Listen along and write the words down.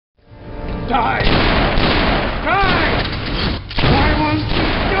Die! Die! Why won't you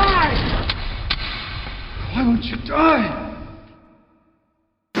die? Why won't you die?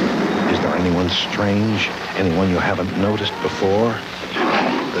 Is there anyone strange? Anyone you haven't noticed before?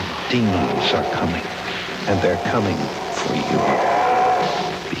 The demons are coming, and they're coming for you.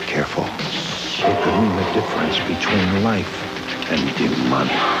 Be careful. It could mean the difference between life and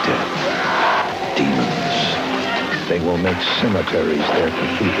demonic death. Demons. They will make cemeteries their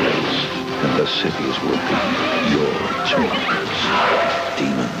cathedrals, and the cities will be your tombs.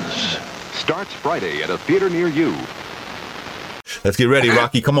 Demons. Starts Friday at a theater near you. Let's get ready,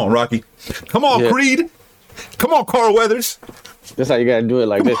 Rocky. Come on, Rocky. Come on, Creed. Come on, Carl Weathers. That's how you gotta do it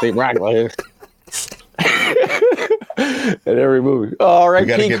like this. They rock like this. In every movie.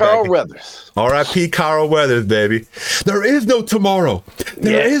 R.I.P. Carl Weathers. R.I.P. Carl Weathers, baby. There is no tomorrow.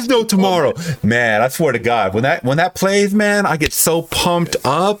 There is no tomorrow. Man, I swear to God, when that plays, man, I get so pumped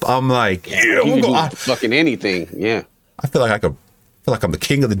up. I'm like, yeah, we'll go fucking anything. Yeah. I feel like I'm the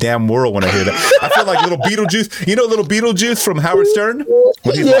king of the damn world when I hear that. I feel like little Beetlejuice. You know little Beetlejuice from Howard Stern?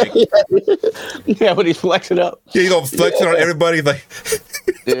 When he's when he's flexing up. Yeah, he's all flexing on everybody. He's like,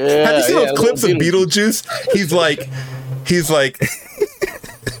 have you seen those clips of Beetlejuice? He's like, he's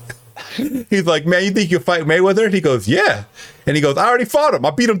like, man, you think you'll fight Mayweather? And he goes, yeah. And he goes, I already fought him.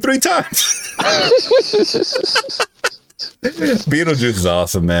 I beat him 3 times. Beetlejuice is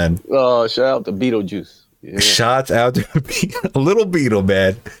awesome, man. Oh, shout out to Beetlejuice. Yeah. Shots out to Little Beetle,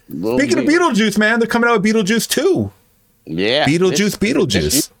 man. Speaking of Beetlejuice, man, they're coming out with Beetlejuice 2. Yeah.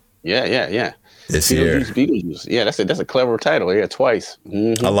 Beetlejuice. Yeah. This year. Beetlejuice. Yeah, that's a clever title. Yeah, twice.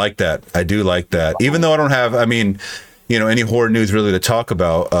 Mm-hmm. I like that. I do like that. Even though I don't have, any horror news really to talk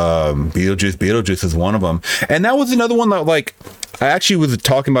about, Beetlejuice is one of them. And that was another one that, like, I actually was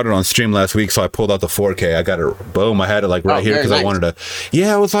talking about it on stream last week, so I pulled out the 4K. I got it, boom, I had it like right here because I wanted to.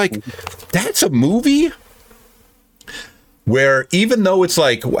 Yeah, I was like, that's a movie where even though it's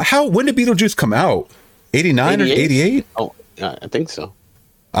like, when did Beetlejuice come out? 89 or 88? Oh, I think so.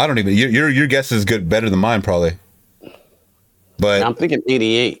 I don't even. Your guess is better than mine, probably. But I'm thinking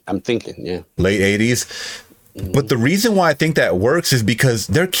 88. Yeah. Late 80s. But the reason why I think that works is because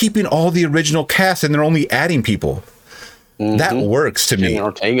they're keeping all the original cast and they're only adding people. Mm-hmm. That works to me.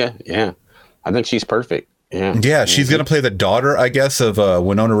 Ortega, yeah. I think she's perfect. Yeah. Yeah, she's gonna play the daughter, I guess, of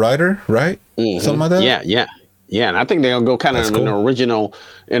Winona Ryder, right? Mm-hmm. Something like that. Yeah. And I think they're gonna go kind of in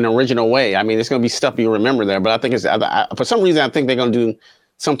an original way. I mean, it's gonna be stuff you remember there, but I think it's for some reason I think they're gonna do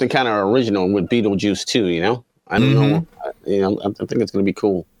something kind of original with Beetlejuice too. You know, I don't know. I think it's gonna be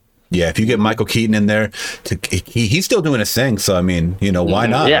cool. Yeah, if you get Michael Keaton in there, he's still doing his thing. So I mean, why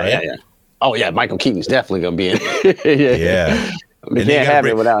not? Yeah. Oh yeah, Michael Keaton's definitely gonna be in. Yeah. We can't have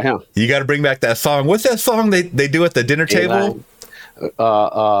it without him. You got to bring back that song. What's that song they do at the dinner table?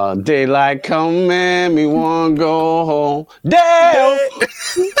 Daylight come and me want go home. Damn.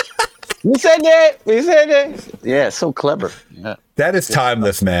 We said that. Yeah, so clever. Yeah. That is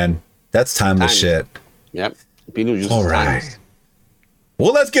timeless, man. That's timeless shit. Yep. Beetlejuice. All right.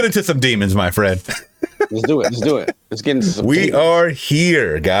 Well, let's get into some demons, my friend. Let's do it. Let's get into some We demons. are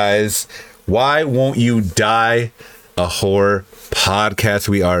here, guys. Why Won't You Die? A horror podcast.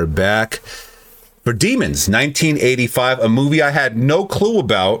 We are back for Demons, 1985, a movie I had no clue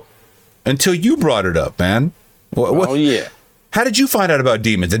about until you brought it up, man. Oh, yeah. How did you find out about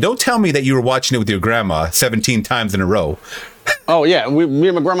Demons? And don't tell me that you were watching it with your grandma 17 times in a row. Oh, yeah. Me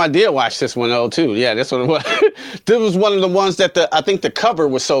and my grandma did watch this one, though, too. Yeah, that's what it was. This was one of the ones that I think the cover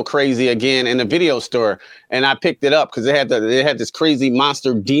was so crazy again in the video store. And I picked it up because it had this crazy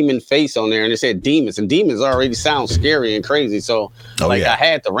monster demon face on there. And it said demons. And demons already sound scary and crazy. So, I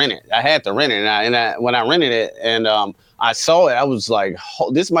had to rent it. And when I rented it and I saw it, I was like,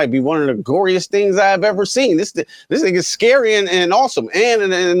 this might be one of the goriest things I've ever seen. This thing is scary and awesome. And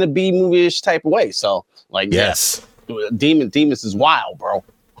in a B-movie-ish type of way. So, yes. Yeah. Demons is wild, bro.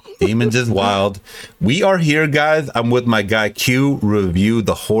 Demons is wild. We are here, guys. I'm with my guy Q Review,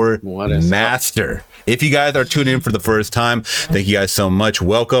 the horror master. If you guys are tuning in for the first time, thank you guys so much.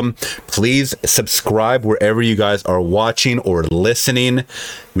 Welcome. Please subscribe wherever you guys are watching or listening.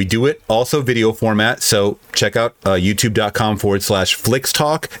 We do it also video format. So check out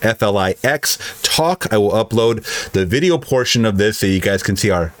youtube.com/FlixTalk, FLIX Talk. I will upload the video portion of this so you guys can see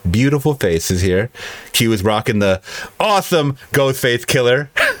our beautiful faces here. Q is rocking the awesome Ghostface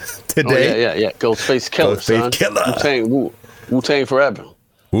Killer today. Oh, yeah. Ghostface Killer. Ghostface Killer. Wu-Tang forever.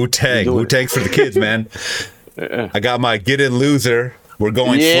 Wu-Tang's for the kids, man. I got my Get In Loser. We're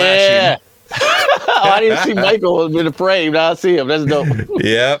going slashing. I didn't see Michael in the frame. Now I see him. That's dope.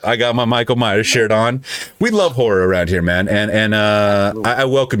 Yeah, I got my Michael Myers shirt on. We love horror around here, man. And I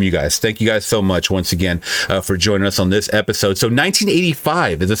welcome you guys. Thank you guys so much once again for joining us on this episode. So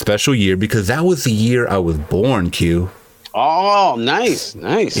 1985 is a special year because that was the year I was born, Q. Oh, nice.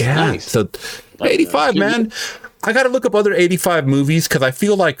 Yeah. Nice. So 85, man. I got to look up other 85 movies because I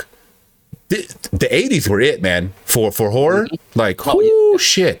feel like the 80s were it, man, for horror. Like,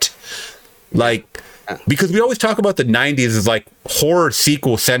 shit. Like, because we always talk about the 90s as like horror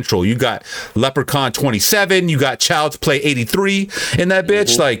sequel central. You got Leprechaun 27, you got Child's Play 83 in that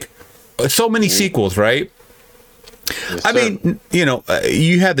bitch. Like, so many sequels, right? Yes, I mean, you know,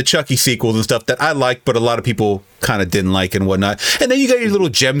 you had the Chucky sequels and stuff that I liked, but a lot of people kind of didn't like and whatnot. And then you got your little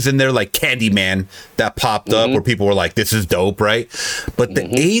gems in there like Candyman that popped up where people were like, this is dope, right? But the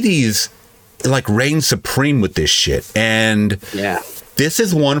 80s like reigned supreme with this shit. And this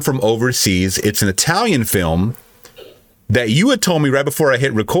is one from overseas. It's an Italian film that you had told me right before I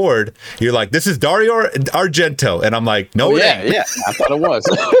hit record. You're like, this is Dario Argento. And I'm like, no, it ain't. Yeah, I thought it was.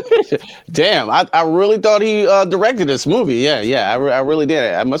 Damn, I really thought he directed this movie. Yeah, I really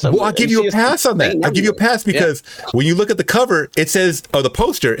did. I must have. Well, I'll give you a pass on that. I'll give you a pass because when you look at the cover, it says, the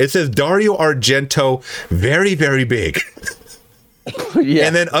poster, it says Dario Argento, very, very big. Yeah.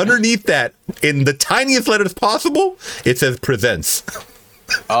 And then underneath that, in the tiniest letters possible, it says presents.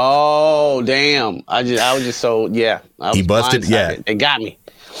 Oh, damn. I was just so, He busted, It got me.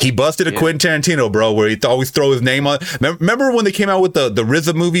 He busted a Quentin Tarantino, bro, where he always throw his name on. Remember when they came out with the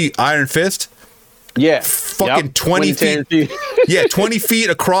RZA movie, Iron Fist? Yeah. Fucking 20 feet. 20 feet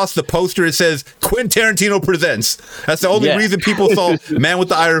across the poster, it says Quentin Tarantino presents. That's the only reason people saw Man with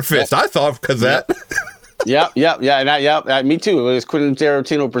the Iron Fist. I thought because of that. Me too. It was Quentin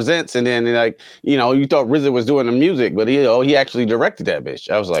Tarantino presents, and then like you thought RZA was doing the music, but he actually directed that bitch.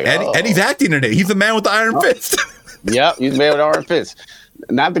 I was like, and he's acting in it. He's the Man with the Iron Fist. Yep, he's the Man with the Iron Fist.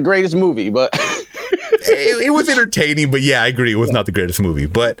 Not the greatest movie, but it was entertaining. But yeah, I agree, it was not the greatest movie.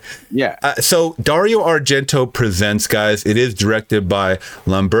 But so Dario Argento presents, guys. It is directed by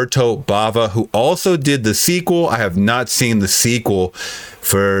Lamberto Bava, who also did the sequel. I have not seen the sequel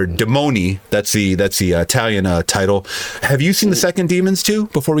for Demoni. That's the Italian title. Have you seen the second Demons too?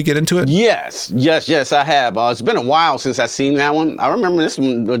 Before we get into it, yes, I have. It's been a while since I've seen that one. I remember this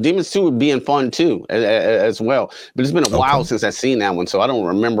one, Demons 2, being fun too, as well. But it's been a while since I've seen that one, so I don't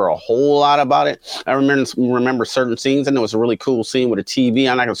remember a whole lot about it. I remember certain scenes. I know it's a really cool scene with a TV.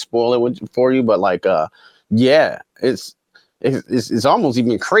 I'm not gonna spoil it for you, but like, it's almost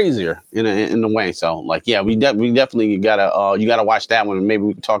even crazier in a way. So like, we definitely gotta you gotta watch that one, and maybe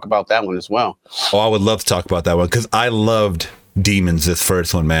we can talk about that one as well. Oh, I would love to talk about that one because I loved Demons, this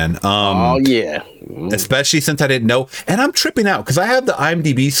first one, man. Especially since I didn't know, and I'm tripping out because I have the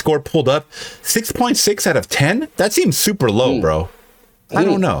IMDb score pulled up, 6.6 out of 10. That seems super low, bro. I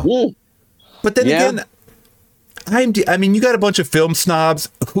don't know, but then again, I mean, you got a bunch of film snobs.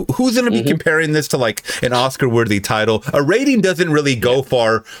 Who's going to be comparing this to like an Oscar-worthy title? A rating doesn't really go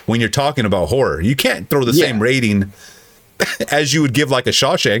far when you're talking about horror. You can't throw the same rating as you would give like a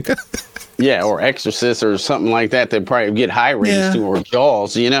Shawshank. Or Exorcist or something like that. They'd probably get high ratings to, or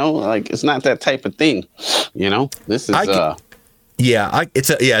Jaws. Like it's not that type of thing. This is.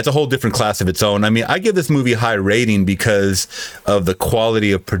 It's a whole different class of its own. I mean, I give this movie a high rating because of the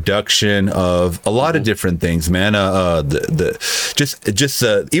quality of production of a lot of different things, man. Even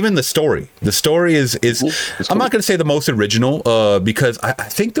the story. The story is I'm not going to say the most original because I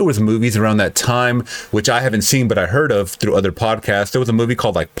think there was movies around that time which I haven't seen but I heard of through other podcasts. There was a movie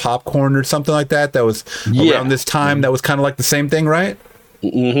called like Popcorn or something like that was around this time that was kind of like the same thing, right?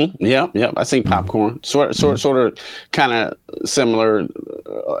 I seen Popcorn. Sort of kind of similar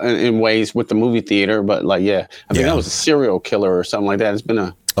in ways with the movie theater, but like I think that was a serial killer or something like that. It's been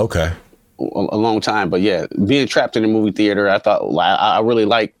a long time, but being trapped in a movie theater, I thought I really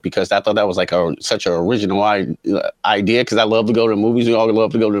liked because I thought that was like such an original idea because I love to go to the movies. We all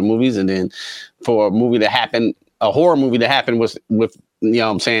love to go to the movies, and then for a movie to happen, a horror movie to happen with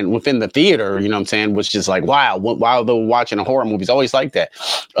within the theater, which is like, wow, while they're watching a horror movie, it's always like that.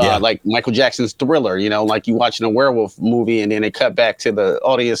 Like Michael Jackson's Thriller, like you watching a werewolf movie and then they cut back to the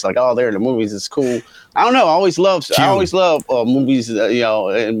audience like, oh, they're in the movies. It's cool. I don't know. I always love movies,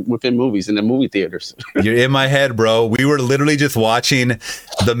 within movies in the movie theaters. You're in my head, bro. We were literally just watching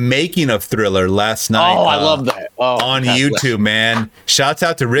the making of Thriller last night. Oh, I love that. On YouTube, man. Shouts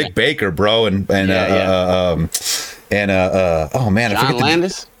out to Rick Baker, bro. Oh man, John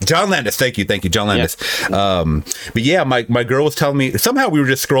Landis. John Landis, thank you, John Landis. But yeah, my girl was telling me, somehow we were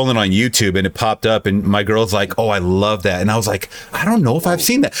just scrolling on YouTube and it popped up, and my girl's like, "Oh, I love that," and I was like, "I don't know if I've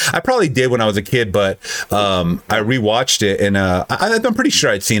seen that. I probably did when I was a kid, but I rewatched it, and I'm pretty sure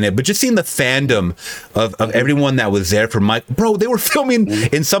I'd seen it. But just seeing the fandom of everyone that was there for Mike, bro, they were filming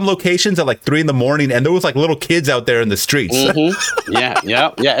in some locations at like 3 a.m, and there was like little kids out there in the streets.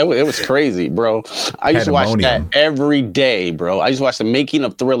 Yeah. It was crazy, bro. I used to watch that every day, bro. I used to watch the making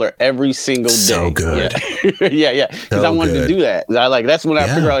of Thriller every single day. So good. Yeah. Because I wanted to do that. That's when I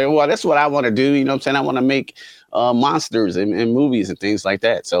figured out, well, that's what I want to do. You know what I'm saying? I want to make monsters and movies and things like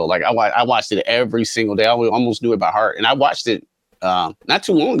that. So like I watched it every single day. I almost knew it by heart. And I watched it not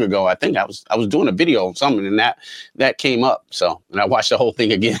too long ago. I think I was doing a video on something, and that came up. So, and I watched the whole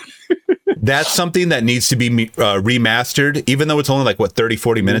thing again. That's something that needs to be remastered, even though it's only like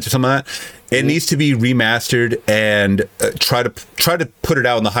 30-40 minutes or something like that. It needs to be remastered and try to put it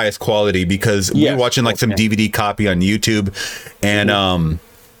out in the highest quality, because we're watching like some DVD copy on YouTube, and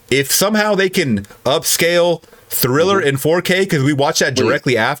if somehow they can upscale Thriller in 4K, because we watched that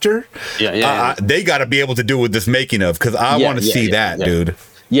directly after, they got to be able to do with this making of, because I want to see that, dude.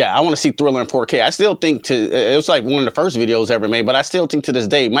 Yeah, I want to see Thriller in 4K. I still think it was like one of the first videos ever made, but I still think to this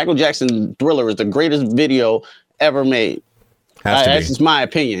day, Michael Jackson Thriller is the greatest video ever made. That's just my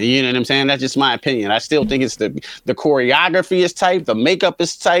opinion. You know what I'm saying? That's just my opinion. I still think it's the choreography is tight, the makeup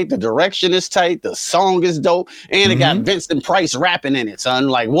is tight, the direction is tight, the song is dope, and it got Vincent Price rapping in it, son.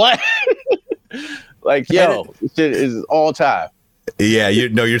 Like, what? Like, yo, this shit is all time. Yeah,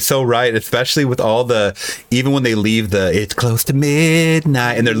 you're so right, especially with all even when they leave it's close to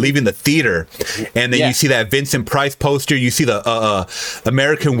midnight and they're leaving the theater, and then you see that Vincent Price poster, you see the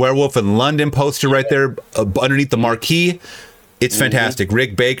American Werewolf in London poster right there underneath the marquee. It's fantastic.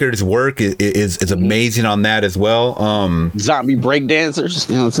 Rick Baker's work is amazing on that as well. Zombie breakdancers,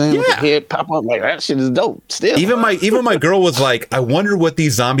 you know what I'm saying? Yeah. With the head pop up, like, that shit is dope. Still, even my girl was like, I wonder what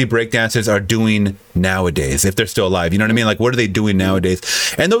these zombie breakdancers are doing nowadays, if they're still alive. You know what I mean? Like, what are they doing nowadays?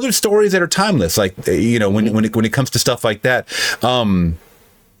 And those are stories that are timeless. Like, you know, when it comes to stuff like that.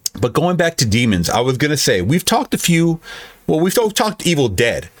 But going back to demons, I was gonna say we've talked Evil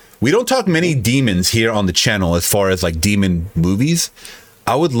Dead. We don't talk many demons here on the channel as far as like demon movies.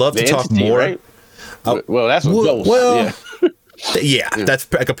 I would love to talk more. Right? Well, that's what Ghost. Well, yeah,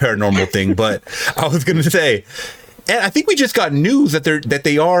 that's like a paranormal thing. But I was going to say, and I think we just got news that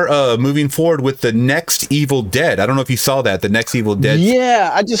they are moving forward with the next Evil Dead. I don't know if you saw that, the next Evil Dead.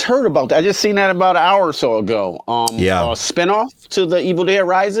 Yeah, I just heard about that. I just seen that about an hour or so ago. A spinoff to the Evil Dead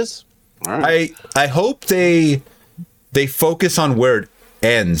Rises. All right. I hope they focus on where it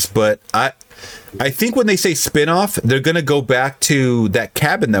ends, but I think when they say spin-off, they're gonna go back to that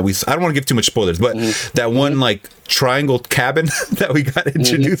cabin that I don't want to give too much spoilers, but that one like triangle cabin that we got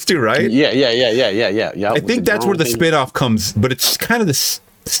introduced to, right? Yeah. I think that's where the spin-off comes, but it's kind of the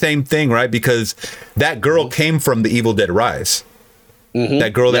same thing, right? Because that girl came from the Evil Dead Rise.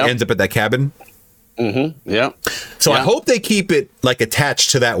 That girl that ends up at that cabin. So I hope they keep it like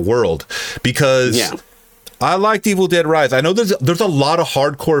attached to that world, because I liked Evil Dead Rise. I know there's a lot of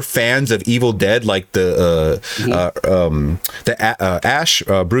hardcore fans of Evil Dead, like the Ash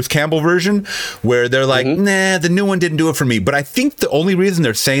Bruce Campbell version, where they're like, nah, the new one didn't do it for me. But I think the only reason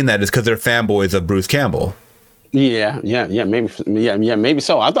they're saying that is because they're fanboys of Bruce Campbell. Yeah, maybe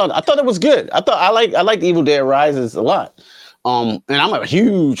so. I thought it was good. I liked Evil Dead Rises a lot. And I'm a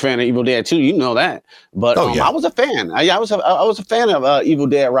huge fan of Evil Dead 2, you know that. But I was a fan. I was a fan of Evil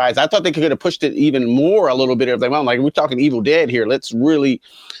Dead Rise. I thought they could have pushed it even more a little bit if they want. Like, we're talking Evil Dead here. Let's really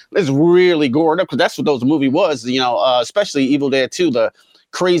gore it up, because that's what those movie was. You know, especially Evil Dead 2, the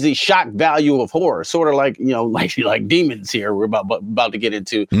crazy shock value of horror, sort of like, you know, like demons here we're about to get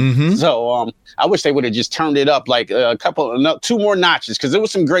into. So I wish they would have just turned it up like two more notches, because there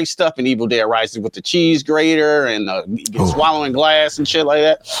was some great stuff in Evil Dead Rises with the cheese grater and swallowing glass and shit like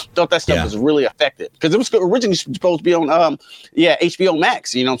that. Thought that stuff was really effective, because it was originally supposed to be on HBO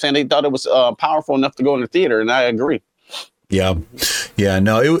Max. You know what I'm saying? They thought it was powerful enough to go in the theater, and I agree. No,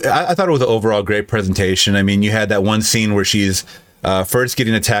 I thought it was an overall great presentation. I mean, you had that one scene where she's first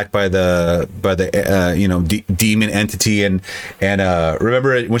getting attacked by the demon entity, and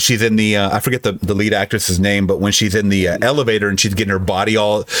remember when she's in the I forget the lead actress's name, but when she's in the elevator and she's getting her body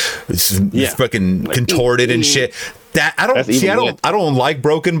all fucking contorted and shit. That I don't like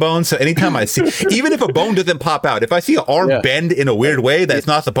broken bones. So anytime I see, even if a bone doesn't pop out, if I see an arm bend in a weird way that's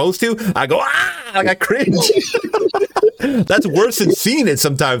not supposed to, I go like I cringe. That's worse than seeing it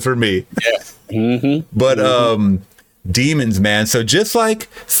sometimes for me. But demons, man. So just like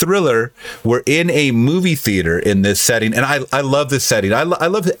Thriller, we're in a movie theater in this setting, and I love this setting. I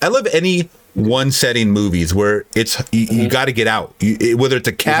love any one setting movies where it's you got to get out, whether it's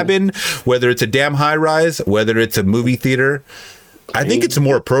a cabin, whether it's a damn high rise, whether it's a movie theater. I think it's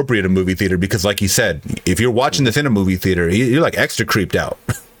more appropriate a movie theater because, like you said, if you're watching this in a movie theater, you're like extra creeped out.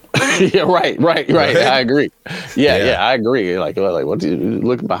 Yeah, right. I agree. Yeah, I agree. Like what do you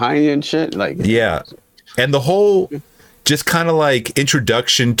look behind you and shit? Like, yeah. And the whole just kind of like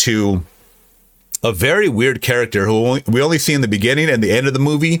introduction to a very weird character who we only see in the beginning and the end of the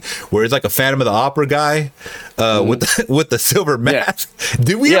movie, where it's like a Phantom of the Opera guy with the silver mask. Yeah.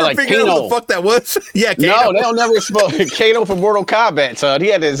 Did we ever figure out what the fuck that was? Yeah, Kano. No, they'll never spoke. Kano from Mortal Kombat, son. He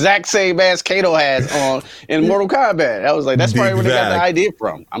had the exact same mask Kano has on in Mortal Kombat. I was like, that's probably where they got the idea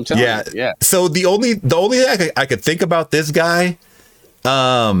from. I'm telling you. Yeah. So the only thing I could think about this guy,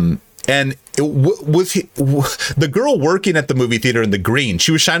 and was he the girl working at the movie theater in the green?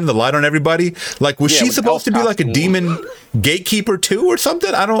 She was shining the light on everybody. Like, was she supposed to be like a demon gatekeeper too, or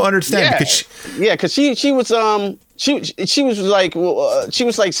something? I don't understand. Because she was she was like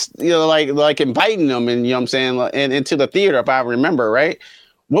like inviting them, and you know what I'm saying, and into the theater, if I remember right.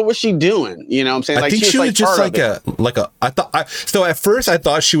 What was she doing? You know what I'm saying? I think she was just like so at first I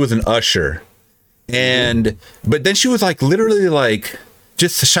thought she was an usher, but then she was like literally like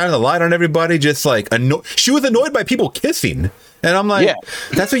just shining the light on everybody, just like she was annoyed by people kissing. And I'm like,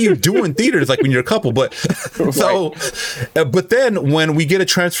 that's what you do in theaters, like when you're a couple. But so, but then when we get a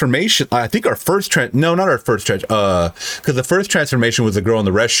transformation, I think our first not our first because the first transformation was the girl in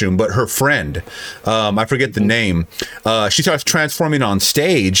the restroom, but her friend, I forget the name. She starts transforming on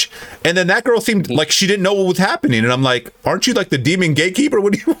stage, and then that girl seemed like she didn't know what was happening. And I'm like, aren't you like the demon gatekeeper?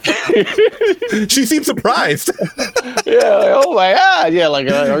 What do you? She seemed surprised. Oh my God,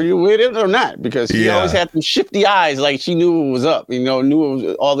 like are you with it or not? Because she always had some shifty eyes, like she knew it was up,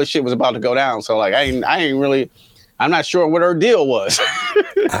 knew all this shit was about to go down. So like I'm not sure what her deal was.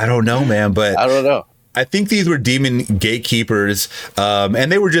 I don't know, man, but I don't know. I think these were demon gatekeepers, and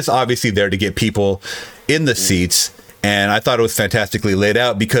they were just obviously there to get people in the seats. And I thought it was fantastically laid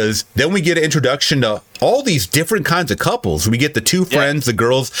out, because then we get an introduction to all these different kinds of couples. We get the two friends, the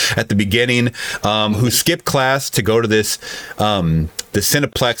girls at the beginning, who skip class to go to this, the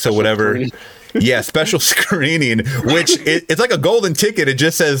Cineplex or whatever. Special screening, which it's like a golden ticket. It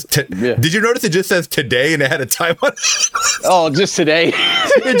just says, did you notice it just says today and it had a time on it? Oh, just today.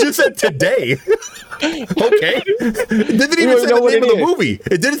 It just said today. Okay. It didn't even say the name of the movie.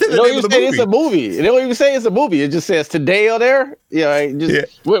 It didn't say the name of the movie. It's a movie. They don't even say it's a movie. It just says today on there.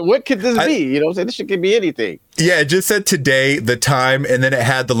 What could this be? You know what I'm saying? This shit could be anything. Yeah, it just said today, the time, and then it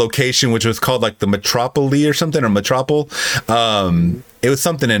had the location, which was called like the Metropoli or something, or Metropol. It was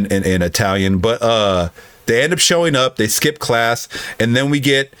something in Italian, but they end up showing up, they skip class, and then we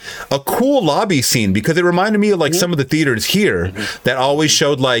get a cool lobby scene, because it reminded me of like some of the theaters here that always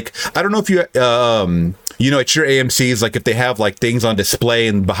showed, like, I don't know if you at your AMCs, like if they have like things on display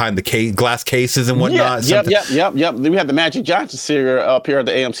and behind the glass cases and whatnot. Yep. We had the Magic Johnson series up here at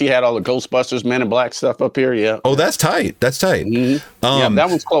the AMC, had all the Ghostbusters, Men in Black stuff up here. Yeah. Oh, that's tight. Mm-hmm. That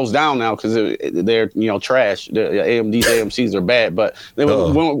one's closed down now because they're trash. These AMCs are bad. But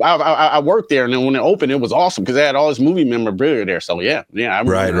when I worked there, and then when it opened, it was awesome because they had all this movie memorabilia there. So I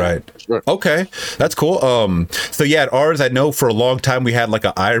remember. Right. Sure. Okay, that's cool. So at ours, I know for a long time we had like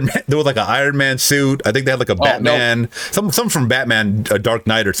an Iron Man. There was like an Iron Man suit. I think they had like a Batman, some from Batman, a Dark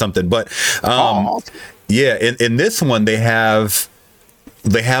Knight or something. But in this one they have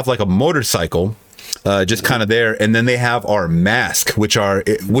like a motorcycle. Just kind of there, and then they have our mask, which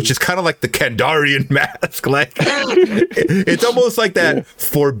is kind of like the Kandarian mask. Like it's almost like that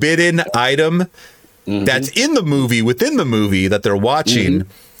forbidden item that's in the movie, within the movie that they're watching,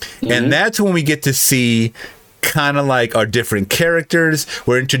 and that's when we get to see kind of like our different characters.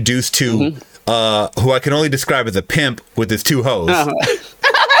 We're introduced to who I can only describe as a pimp with his two hoes.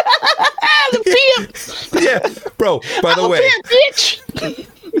 The pimp. Yeah, bro. By the way, pimp, bitch.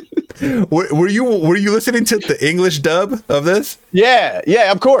 Were you listening to the English dub of this? Yeah,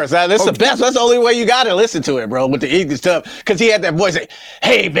 of course. That's the best. That's the only way you got to listen to it, bro, with the English dub, because he had that voice like,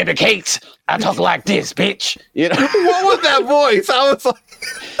 "Hey, baby cakes, I talk like this, bitch." You know what was that voice? I was like,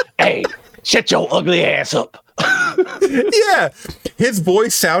 "Hey, shut your ugly ass up." Yeah, his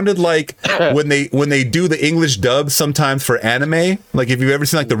voice sounded like when they do the English dub sometimes for anime. Like if you've ever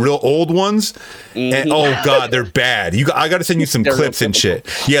seen like the real old ones, and oh god, they're bad. I got to send you some clips and shit.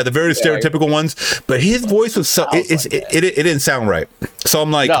 Yeah, the very stereotypical ones. But his voice was so it didn't sound right. So I'm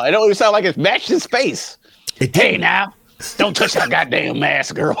like, no, it don't even sound like it's matched in space. Hey now, Don't touch that goddamn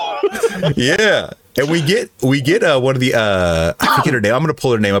mask, girl. Yeah. And we get one of the I forget her name. I'm gonna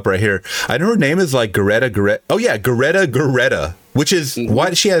pull her name up right here. I know her name is like Garetta. Oh yeah, Garetta, which is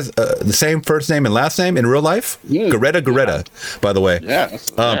why she has the same first name and last name in real life. Garetta, by the way. Yeah.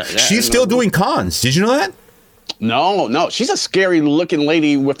 She's still doing cons. Did you know that? No, she's a scary looking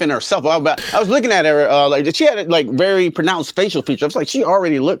lady within herself. I was looking at her, like she had like very pronounced facial features. I was like, she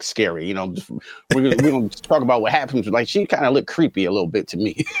already looks scary. You know, we're gonna talk about what happens. Like she kind of looked creepy a little bit to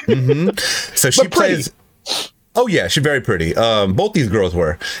me. So she plays. Oh yeah, she's very pretty. Both these girls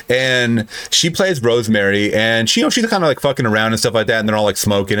were, and she plays Rosemary, and she's kind of like fucking around and stuff like that, and they're all like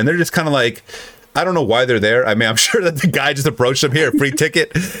smoking, and they're just kind of like. I don't know why they're there. I mean, I'm sure that the guy just approached them here, free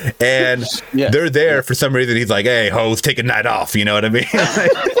ticket, and they're there for some reason. He's like, "Hey, hoes, take a night off." You know what I mean?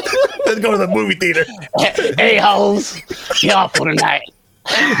 Let's go to the movie theater. Hey, hoes, you off for the night?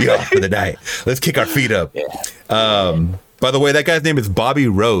 You off for the night? Let's kick our feet up. Yeah. By the way, that guy's name is Bobby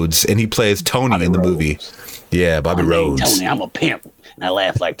Rhodes, and he plays Tony in the movie. Yeah, Bobby Rhodes. Tony, I'm a pimp, and I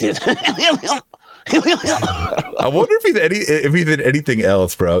laugh like this. I wonder if he's in anything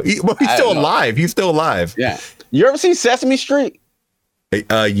else, bro. He's still alive. He's still alive. Yeah. You ever see Sesame Street?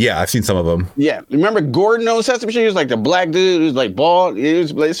 Yeah, I've seen some of them. Yeah. Remember Gordon on Sesame Street? He was like the black dude who's like bald.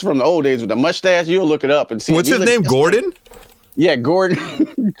 It's from the old days with the mustache. You'll look it up and see. What's his name? Gordon? Yeah,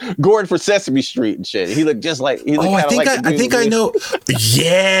 Gordon. Gordon for Sesame Street and shit. He looked just like. I think I know.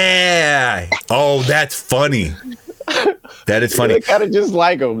 Yeah. Oh, that's funny. That is funny. Kind of just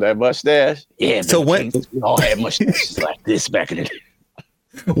like him, that mustache. Yeah. So we all had mustaches like this back in the day.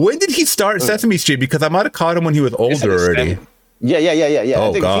 When did he start Sesame Street? Because I might have caught him when he was older already. Yeah.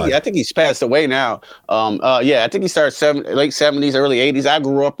 Oh, I think he's passed away now. I think he started late 70s, early 80s. I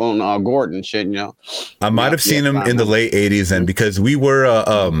grew up on Gordon shit, you know. I might have seen him in the late 80s, and because we were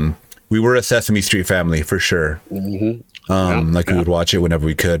a Sesame Street family for sure. We would watch it whenever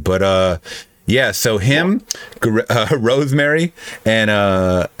we could. But yeah, so him, Rosemary, and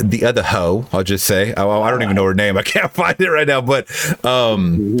the other hoe, I'll just say. I don't even know her name. I can't find it right now. But so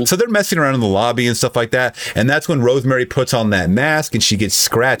they're messing around in the lobby and stuff like that. And that's when Rosemary puts on that mask and she gets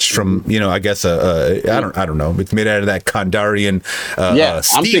scratched from, I guess, I don't know. It's made out of that Kandarian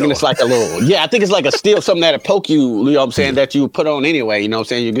steel. I'm thinking it's like a little, I think it's like a steel, something that'll poke you, you know what I'm saying, that you put on anyway. You know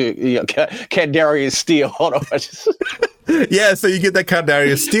what I'm saying? Kandarian steel. Hold on. Yeah, so you get that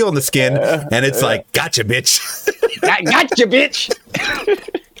Kandarian steel in the skin, and it's like, gotcha, bitch. Gotcha, bitch.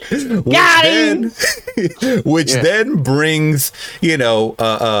 Which then brings,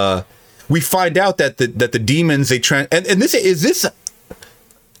 we find out that the demons and this is this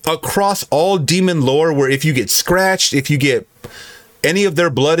across all demon lore, where if you get scratched, if you get any of their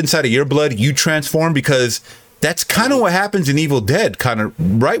blood inside of your blood, you transform, because that's kind of what happens in Evil Dead, kind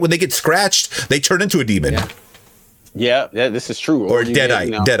of, right? When they get scratched, they turn into a demon. Yeah, this is true. Or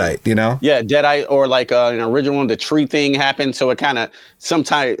Deadite, you know? Yeah, Deadite, or like an original one, the tree thing happened, so it kind of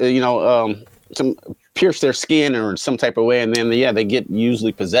sometimes, some pierce their skin or some type of way, and then they get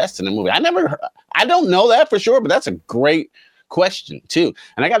usually possessed in the movie. I don't know that for sure, but that's a great question too.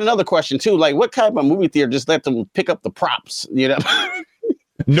 And I got another question too, like what kind of movie theater just let them pick up the props,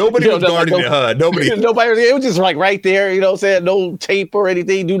 Nobody was guarding it, Nobody. It was just like right there, you know what I'm saying? No tape or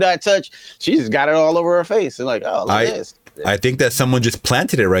anything, do not touch. She just got it all over her face. And like, oh, look at this. I think that someone just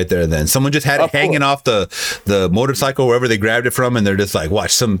planted it right there then. Someone just had it hanging off the motorcycle, wherever they grabbed it from, and they're just like,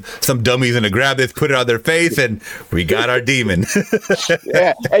 watch, some dummies gonna grab this, put it on their face, and we got our demon.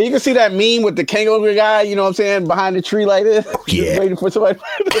 Yeah. And you can see that meme with the kangaroo guy, you know what I'm saying, behind the tree like this. Yeah. Waiting for somebody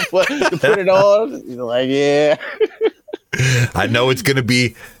to put it on. You're like, yeah. I know it's gonna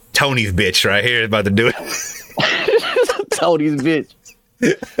be Tony's bitch right here about to do it. Tony's bitch.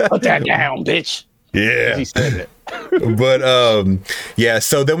 Put that down, bitch. Yeah. He said it. But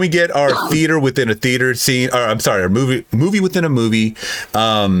so then we get our theater within a theater scene, or I'm sorry, our movie within a movie,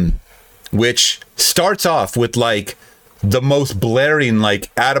 which starts off with like the most blaring,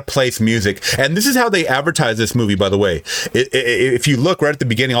 like out of place music. And this is how they advertise this movie, by the way. If you look right at the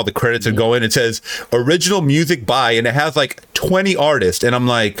beginning, all the credits are going, it says original music by, and it has like 20 artists. And I'm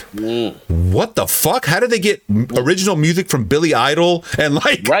like, what the fuck? How did they get original music from Billy Idol and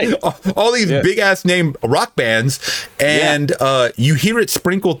like all these big ass name rock bands? And you hear it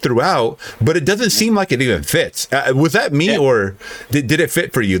sprinkled throughout, but it doesn't seem like it even fits. Was that me, or did it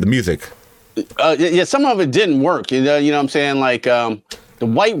fit for you, the music? Some of it didn't work. You know what I'm saying? Like the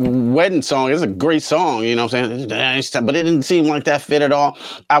White Wedding song is a great song, you know what I'm saying? But it didn't seem like that fit at all.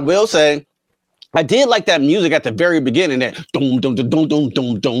 I will say, I did like that music at the very beginning. That dum dum dum dum dum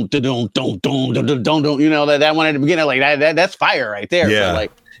dum dum dum dum dum dum dum dum. You know that one at the beginning, like that's fire right there. Yeah. So,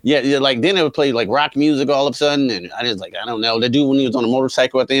 like Yeah, like then it would play like rock music all of a sudden, and I just like I don't know. The dude when he was on a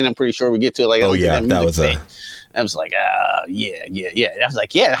motorcycle at the end, I'm pretty sure we get to like oh yeah, that was a. I was like, yeah. I was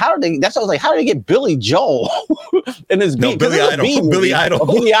like, yeah. How did they? That's what I was like. How did they get Billy Joel in this beat? No, Billy Idol. Billy Idol. Oh,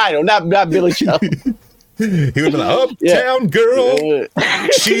 Billy Idol, not Billy Joel. He would be like, uptown girl,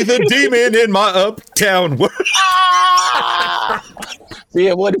 she's a demon in my uptown world. Yeah,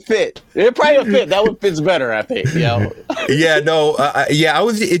 it wouldn't fit. It probably would fit. That one fits better, I think. Yeah, no,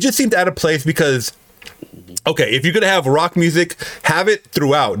 it just seemed out of place because, okay, if you're gonna have rock music, have it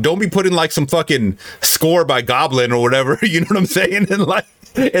throughout. Don't be putting like some fucking score by Goblin or whatever. You know what I'm saying?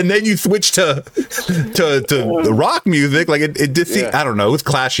 And then you switch to the rock music. Like it just I don't know. It was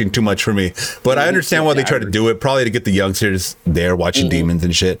clashing too much for me. But I understand why they try to do it. Probably to get the youngsters there watching demons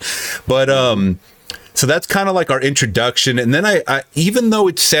and shit. But so that's kind of like our introduction. And then I even though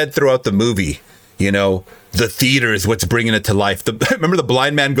it's said throughout the movie, you know, the theater is what's bringing it to life. Remember the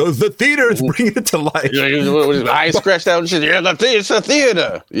blind man goes, the theater is bringing it to life. Yeah, with his eyes scratched out and shit. Yeah, it's a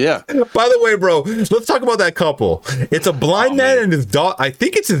theater. Yeah. By the way, bro, let's talk about that couple. It's a blind man and his daughter. I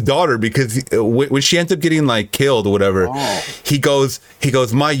think it's his daughter because when she ends up getting like killed or whatever, he goes,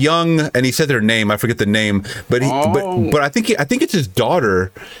 my young, and he said their name. I forget the name, but but I think it's his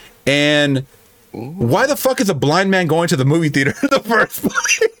daughter. And why the fuck is a blind man going to the movie theater in the first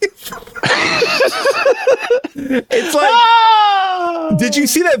place? It's like, did you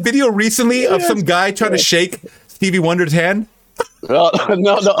see that video recently of some guy trying to shake Stevie Wonder's hand? No.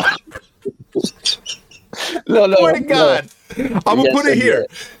 Swear to God. I'm gonna put it here.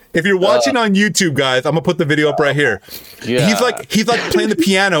 If you're watching on YouTube, guys, I'm gonna put the video up right here. Yeah. He's like playing the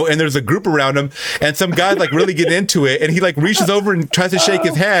piano, and there's a group around him, and some guys like really get into it, and he like reaches over and tries to shake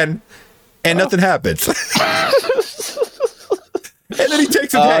his hand, and nothing happens. And then he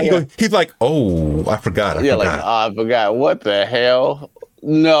takes his hand. He's like, "Oh, I forgot." I forgot. What the hell?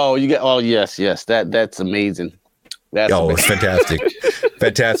 No, you get. Oh, yes. That's amazing. It's fantastic,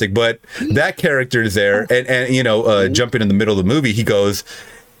 fantastic. But that character is there, and you know, jumping in the middle of the movie, he goes,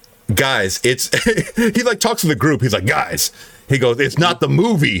 "Guys, it's." He like talks to the group. He's like, "Guys," he goes, "It's not the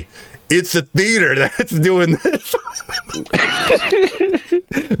movie. It's the theater that's doing this."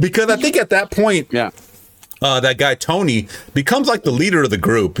 Because I think at that point, that guy Tony becomes like the leader of the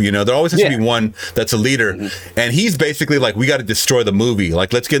group. You know, there always has to be one that's a leader, and he's basically like, we got to destroy the movie.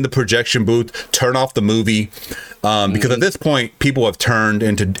 Like, let's get in the projection booth, turn off the movie, because at this point, people have turned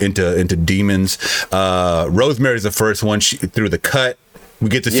into demons. Rosemary's the first one. Through the cut, we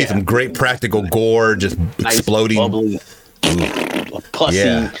get to see some great practical gore just exploding. Bubbly,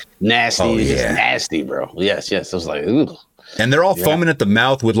 pussy, nasty, just nasty, bro. Yes. It was like, ooh. And they're all foaming at the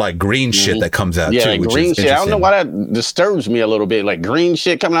mouth with like green shit that comes out too. Which green is shit. I don't know why that disturbs me a little bit. Like green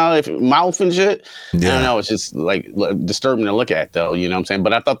shit coming out of their mouth and shit. Yeah. I don't know. It's just like disturbing to look at, though. You know what I'm saying?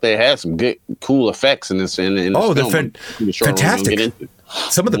 But I thought they had some good, cool effects in this. In this film. They're fantastic.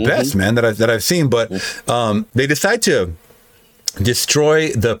 Some of the best, man, that I've seen. But they decide to destroy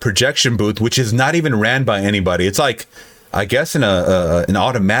the projection booth, which is not even ran by anybody. It's like, I guess, an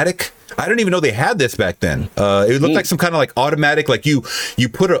automatic. I don't even know they had this back then. It looked like some kind of like automatic, like you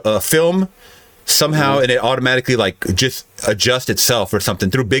put a film somehow and it automatically like just adjusts itself or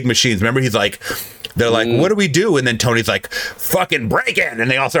something through big machines. Remember, he's like, they're like, what do we do? And then Tony's like, fucking break it. And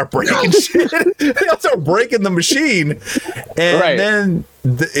they all start breaking shit. They all start breaking the machine. And then,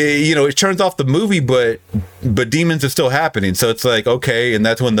 it turns off the movie, but demons are still happening. So it's like, okay. And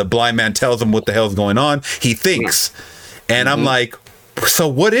that's when the blind man tells him what the hell's going on. He thinks. And I'm like, so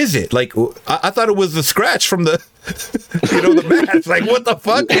what is it? Like, I thought it was the scratch from the, the mask. Like, what the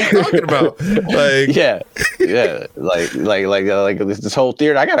fuck are you talking about? Like, like this whole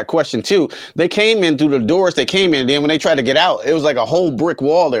theater. I got a question too. They came in through the doors. They came in, and then when they tried to get out, it was like a whole brick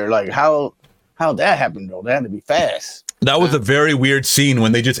wall there. Like, how'd that happen, though? That had to be fast. That was a very weird scene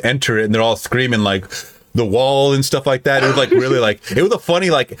when they just enter it and they're all screaming like, the wall and stuff like that. It was like really like, it was a funny,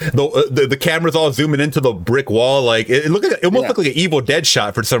 like the camera's all zooming into the brick wall. Like it looked like, it almost looked like an Evil Dead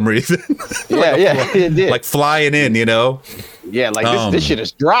shot for some reason. It did. Like flying in, Yeah, like this shit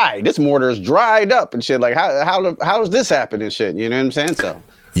is dry. This mortar is dried up and shit. Like how does this happen and shit? You know what I'm saying? So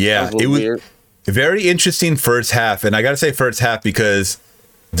it was weird. Very interesting first half, and I gotta say first half because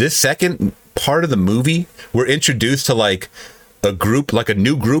this second part of the movie, we're introduced to like a group, like a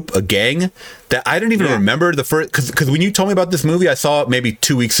new group, a gang that I didn't even remember the first, because when you told me about this movie, I saw it maybe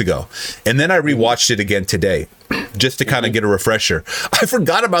 2 weeks ago, and then I rewatched it again today just to kind of get a refresher. I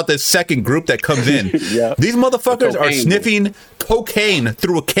forgot about this second group that comes in. These motherfuckers are sniffing cocaine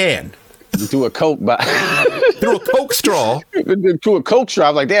through a can. Through a Coke, through a Coke straw. Through a Coke straw. I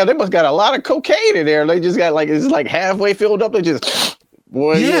was like, damn, they must got a lot of cocaine in there. They just got like, it's like halfway filled up. They just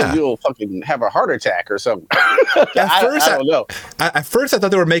boy, Yeah. you'll fucking have a heart attack or something. At first, I don't know. At first, I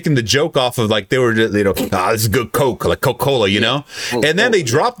thought they were making the joke off of like they were just, you know, this is good Coke, like Coca-Cola, you know. And then they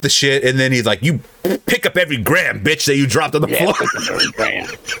dropped the shit, and then he's like, "You pick up every gram, bitch, that you dropped on the floor." Pick up every gram.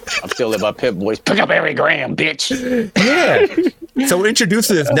 I'm still live by Pip Boys. Pick up every gram, bitch. Yeah. So we're introduced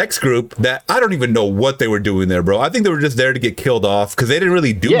to this next group that I don't even know what they were doing there, bro. I think they were just there to get killed off because they didn't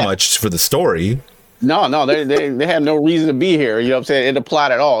really do much for the story. No, they had no reason to be here. You know what I'm saying? In the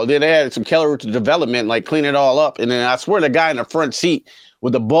plot at all. Then they had some character development, like clean it all up. And then I swear the guy in the front seat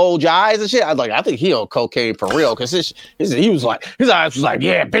with the bulge eyes and shit, I was like, I think he on cocaine for real. Because he was like, his eyes was like,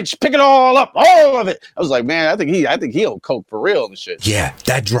 yeah, bitch, pick it all up, all of it. I was like, man, I think he on coke for real and shit. Yeah,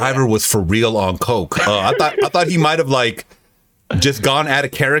 that driver was for real on coke. I thought he might have like just gone out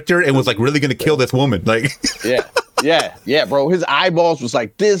of character and was like really gonna kill this woman. Like, yeah, bro. His eyeballs was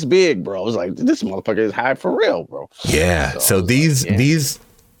like this big, bro. I was like, this motherfucker is high for real, bro. Yeah. So these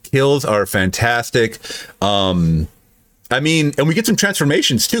kills are fantastic. I mean, and we get some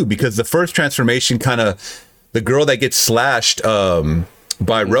transformations too, because the first transformation the girl that gets slashed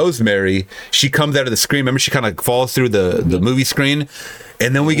by Rosemary, she comes out of the screen. Remember, she kind of falls through the movie screen.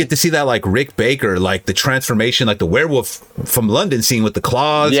 And then we get to see that like Rick Baker, like the transformation, like the werewolf from London scene with the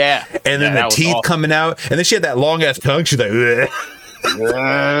claws. Yeah. And then the teeth coming out. And then she had that long ass tongue. She's like, that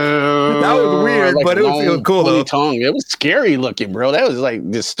was weird, like but it was cool though. Tongue. It was scary looking, bro. That was like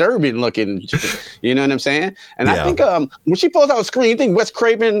disturbing looking. You know what I'm saying? And I think when she falls out of Scream, you think Wes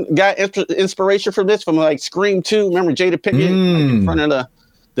Craven got inspiration from this from like Scream 2? Remember Jada Pinkett like, in front of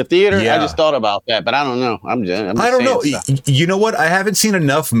the theater? Yeah. I just thought about that, but I don't know. I'm just I don't know. stuff. You know what? I haven't seen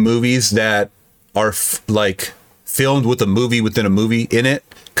enough movies that are like filmed with a movie within a movie in it.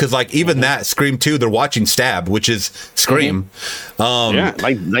 Because like even that Scream 2, they're watching Stab, which is Scream. Yeah,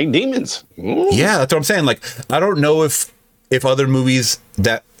 like demons. Yeah, that's what I'm saying. Like I don't know if other movies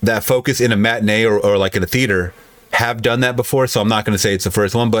that focus in a matinee or like in a theater have done that before. So I'm not going to say it's the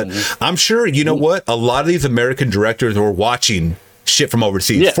first one, but I'm sure you know what? A lot of these American directors were watching shit from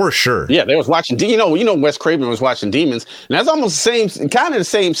overseas for sure. Yeah, they was watching. You know, Wes Craven was watching Demons, and that's almost the same, kind of the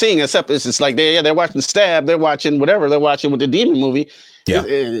same scene, except it's just like they're watching Stab, they're watching whatever they're watching with the Demon movie. Yeah,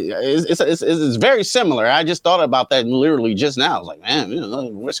 it's very similar. I just thought about that literally just now. I was like, man, you know,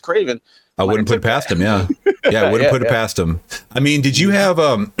 Wes Craven. I wouldn't put it past him. Yeah, I wouldn't put it past him. I mean, did you have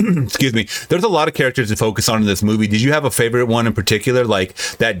excuse me? There's a lot of characters to focus on in this movie. Did you have a favorite one in particular, like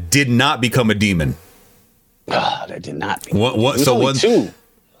that did not become a demon? That did not. Two.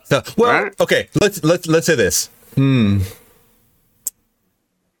 So, well, right. Okay. Let's say this.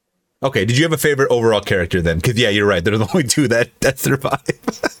 Okay. Did you have a favorite overall character then? Because you're right. There's only two that survive.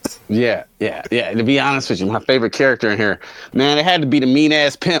 Yeah. To be honest with you, my favorite character in here, man, it had to be the mean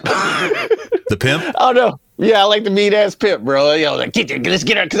ass pimp. The pimp? Oh no. Yeah, I like the mean ass pimp, bro. Yo, like let's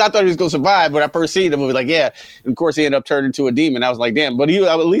get her, because I thought he was gonna survive. When I first seen the movie, like, and of course he ended up turning into a demon. I was like, damn. But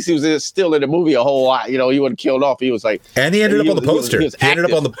at least he was still in the movie a whole lot. You know, he wasn't killed off. He was like, and he ended up on the poster. He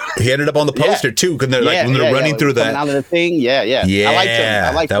ended up on the poster too. Because they're when they're running through that out of the thing. Yeah. I liked him.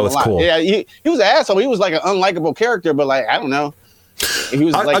 I liked that him was a lot. cool. Yeah, he was an asshole. He was like an unlikable character, but like I don't know, he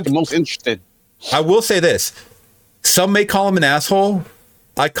was like the most interesting. I will say this: some may call him an asshole.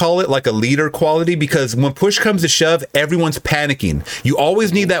 I call it like a leader quality, because when push comes to shove, everyone's panicking. You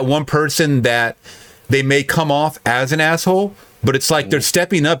always need that one person that they may come off as an asshole, but it's like they're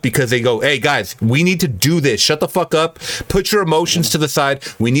stepping up because they go, hey guys, we need to do this. Shut the fuck up. Put your emotions to the side.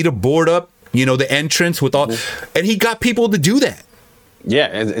 We need to board up, the entrance with all, and he got people to do that. Yeah,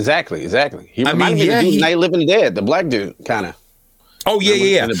 exactly. He reminded me of the dude Night Living Dead, the black dude, kind of. Oh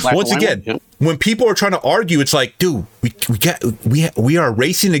yeah. Once again, when people are trying to argue, it's like, dude, we are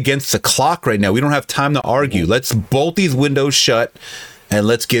racing against the clock right now. We don't have time to argue. Let's bolt these windows shut and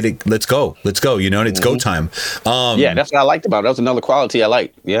let's get it. Let's go. And it's go time. That's what I liked about it. That was another quality I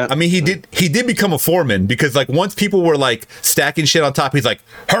liked. Yeah. I mean, he did become a foreman, because like once people were like stacking shit on top, he's like,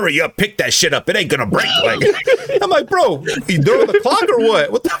 hurry up, pick that shit up. It ain't gonna break. Like, I'm like, bro, they're on the clock or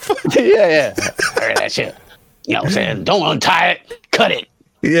what? What the fuck? Yeah. Hurry that shit. You know what I'm saying? Don't untie it. Cut it.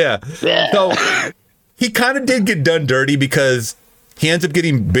 Yeah. So he kind of did get done dirty, because he ends up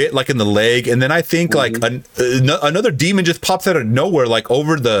getting bit like in the leg, and then I think like another demon just pops out of nowhere, like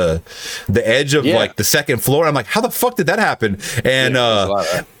over the edge of like the second floor. I'm like, how the fuck did that happen? And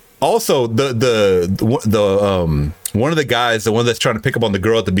also the one of the guys, the one that's trying to pick up on the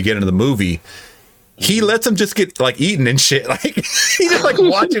girl at the beginning of the movie, he lets him just get like eaten and shit. Like he's just like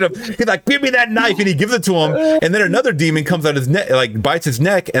watching him. He's like, give me that knife, and he gives it to him. And then another demon comes out his neck, like bites his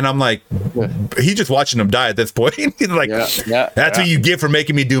neck, and I'm like, he's just watching him die at this point. He's like, that's what you get for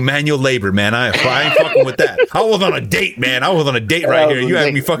making me do manual labor, man. I ain't fucking with that. I was on a date, man. I was on a date right here. You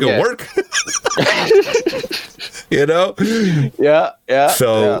had me fucking work. You know? Yeah.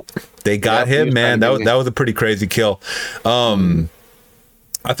 So they got him, man. That was a pretty crazy kill.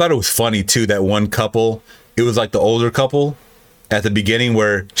 I thought it was funny too that one couple, it was like the older couple at the beginning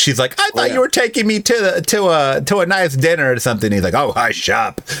where she's like, I thought you were taking me to a nice dinner or something. He's like, oh, I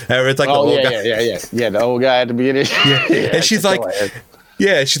shop. And it's like the old guy. Yeah, the old guy at the beginning. And she's like,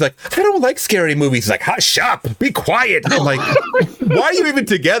 she's like, I don't like scary movies. He's like, hush up, be quiet. And I'm like, why are you even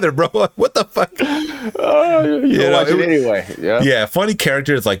together, bro? What the fuck? Watch it anyway. Yeah, funny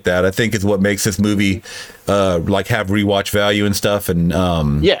characters like that, I think, is what makes this movie like have rewatch value and stuff. And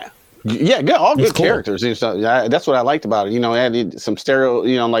good, all good characters and stuff. That's what I liked about it. You know, it had some stereo,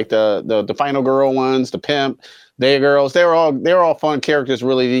 you know, like the final girl ones, the pimp, their girls. They were all fun characters,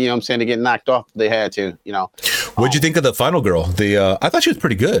 really, you know what I'm saying, to get knocked off if they had to, you know. What'd you think of the final girl? I thought she was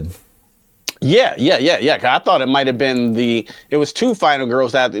pretty good. Yeah. I thought it might have been it was two final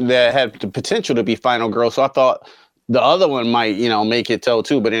girls that had the potential to be final girls. So I thought the other one might, you know, make it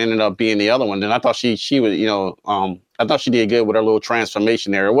too, but it ended up being the other one. And I thought she was, you know, I thought she did good with her little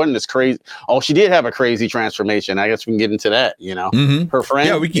transformation there. It wasn't as crazy. Oh, she did have a crazy transformation. I guess we can get into that, you know. Mm-hmm. Her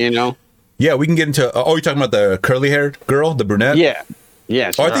friend, you know. Yeah, we can get into. You're talking about the curly-haired girl, the brunette? Yeah.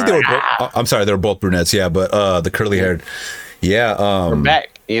 Oh, I think they were both. I'm sorry, they were both brunettes. Yeah, but the curly-haired. Yeah. Her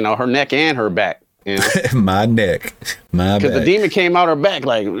back, you know, her neck and her back. You know? My neck. Because the demon came out her back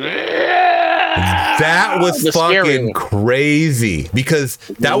like. That was fucking crazy because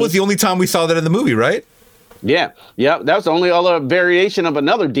that was the only time we saw that in the movie, right? Yeah. That was the only other variation of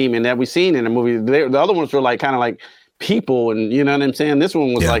another demon that we seen in the movie. The other ones were like kind of like people, and you know what I'm saying. This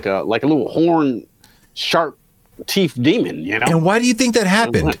one was like a little horn, sharp teeth demon. You know. And why do you think that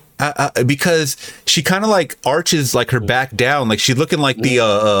happened? Because she kind of like arches like her back down, like she's looking like the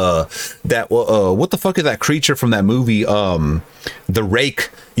what the fuck is that creature from that movie? The Rake.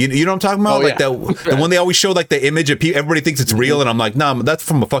 You know what I'm talking about? Like the one they always show like the image of people. Everybody thinks it's real, and I'm like, nah, that's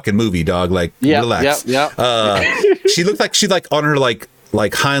from a fucking movie, dog. Like, relax. She looks like she's like on her like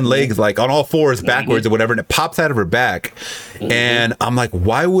hind legs, like on all fours backwards or whatever, and it pops out of her back. And I'm like,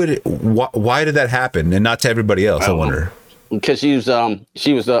 why did that happen? And not to everybody else, I wonder. Because she was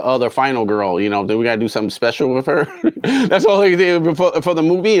the other final girl, you know. Then we gotta do something special with her. That's all they did for the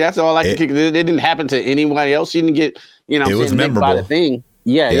movie. That's all I could. It didn't happen to anybody else. She didn't get, you know, it was memorable. By the thing.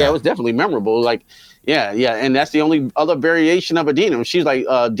 Yeah, it was definitely memorable. Like, yeah, and that's the only other variation of a demon. She's like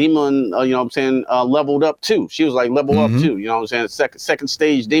demon, you know what I'm saying, leveled up too. She was like level up too, you know what I'm saying, second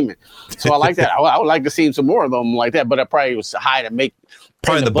stage demon. So I like that. I would like to see some more of them like that, but it probably was high to make.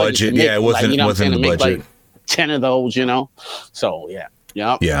 Probably the budget. Yeah, it wasn't. Like, you know, wasn't the budget. Like 10 of those, you know. So yeah.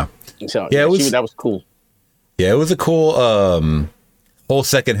 So that was cool. Yeah, it was a cool whole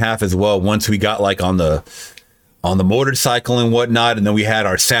second half as well. Once we got like on the motorcycle and whatnot, and then we had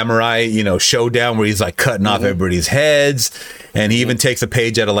our samurai, you know, showdown where he's like cutting off everybody's heads, and he even takes a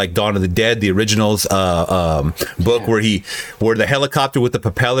page out of like Dawn of the Dead, the originals book, where the helicopter with the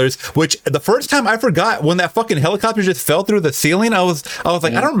propellers, which the first time I forgot when that fucking helicopter just fell through the ceiling. I was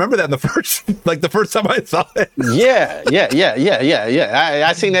like, I don't remember that in the first time I saw it. Yeah.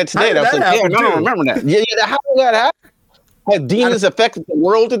 I seen that today. I was like, damn, I don't remember that. Yeah, how did that happen? Had demons affected the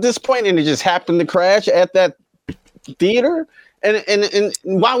world at this point, and it just happened to crash at that theater? And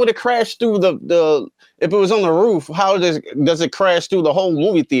why would it crash through the if it was on the roof? How does it crash through the whole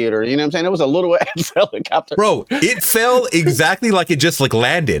movie theater? You know what I'm saying? It was a little ass helicopter, bro. It fell exactly like it just like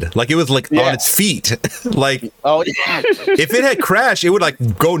landed, like it was like on its feet. Like, if it had crashed, it would like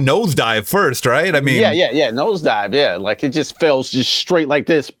go nosedive first, right? I mean, nosedive, like it just fell just straight like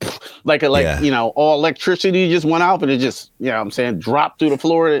this, like you know, all electricity just went out, and it just, you know what I'm saying, dropped through the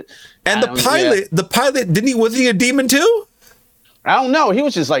floor. And the pilot, was he a demon too? I don't know. He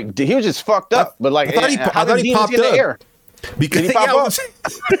was just fucked up. But like, I thought he popped up. Because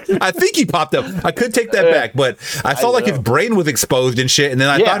I think he popped up. I could take that back, but I saw like his brain was exposed and shit. And then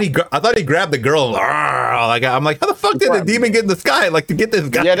I thought he grabbed the girl. Like, I'm like, how the fuck did the demon get in the sky? Like, to get this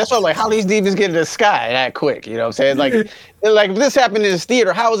guy? Yeah, that's what I'm like. How these demons get in the sky that quick? You know what I'm saying? Like if this happened in this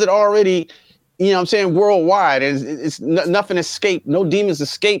theater, how is it already, you know what I'm saying, worldwide? It's nothing escaped. No demons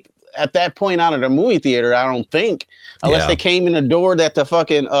escape at that point out of the movie theater, I don't think, unless they came in the door that the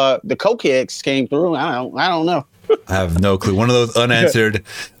fucking the cokeheads came through. I don't know. I have no clue. One of those unanswered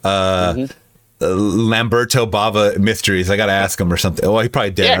Lamberto Bava mysteries. I gotta ask him or something. Oh, he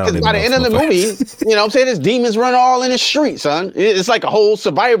probably dead. Yeah, because by the end of the movie, you know what I'm saying, this demons run all in the street, son. It's like a whole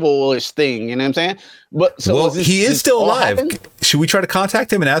survival-ish thing, you know what I'm saying? But so he is still alive. Should we try to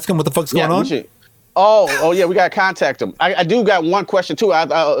contact him and ask him what the fuck's going on? Oh yeah, we gotta contact him. I do got one question too.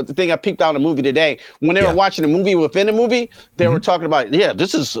 The thing I peeped out in the movie today when they were watching the movie within the movie, they were talking about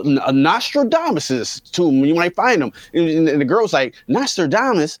this is a Nostradamus's tomb. You might find him, and the girl's like,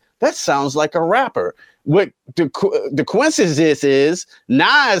 Nostradamus. That sounds like a rapper. What the coincidence is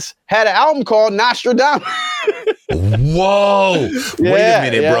Nas had an album called Nostradamus. Whoa! Wait a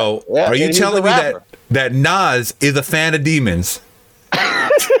minute, bro. Yeah, are you telling me that Nas is a fan of demons?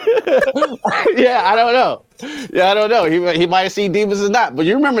 Yeah, I don't know. Yeah, I don't know. He might have seen demons or not, but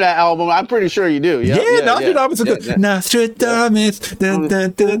you remember that album? I'm pretty sure you do. Yeah, Nostradamus is good. Nostradamus. Dun,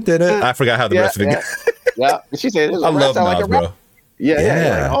 dun, dun, dun, dun. I forgot how the rest of it goes. Yeah, she said, I love Nas, like bro. Yeah.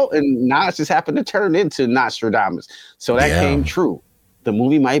 Like, oh, and Nas just happened to turn into Nostradamus, so that came true. The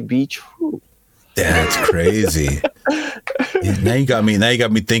movie might be true. That's crazy. Now you got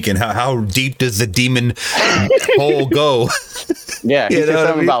me thinking. How deep does the demon hole go? Yeah, he said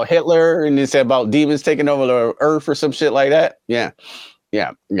something about Hitler, and he said about demons taking over the earth or some shit like that. Yeah.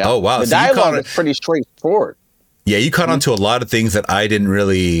 Oh wow, the dialogue is pretty straightforward. Yeah, you caught on to a lot of things that I didn't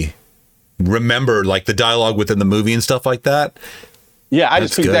really remember, like the dialogue within the movie and stuff like that. Yeah, I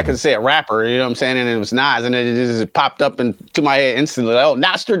just picked that because it said rapper, you know what I'm saying? And it was Nas, and it just popped up into my head instantly. Like, oh,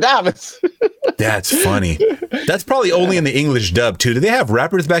 Nostradamus. That's funny. That's probably only in the English dub, too. Did they have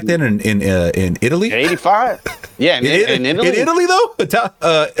rappers back then in Italy? 85. Yeah, in Italy. In Italy, though?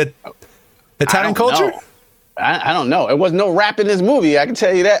 Italian culture? I don't know. It was no rap in this movie, I can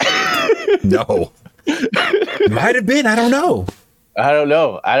tell you that. No. Might have been. I don't know. I don't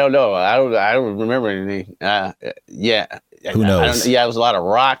know. I don't remember anything. Yeah. Who knows? It was a lot of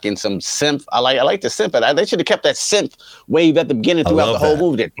rock and some synth. I like the synth, but they should have kept that synth wave at the beginning throughout the whole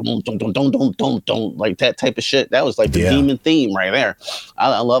movie. That like that type of shit. That was like the demon theme right there.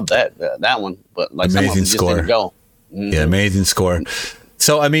 I love that one. But like amazing score. Just didn't go. Yeah, amazing score.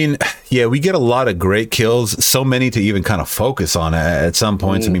 So I mean, yeah, we get a lot of great kills. So many to even kind of focus on at some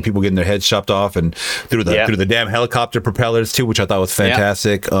points. I mean, people getting their heads chopped off and through the damn helicopter propellers too, which I thought was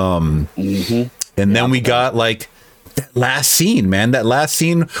fantastic. And then we got like that last scene, man. That last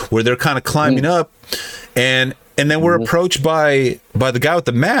scene where they're kind of climbing up, and then we're approached by the guy with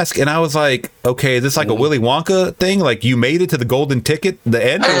the mask, and I was like, okay, is this like a Willy Wonka thing? Like you made it to the golden ticket, the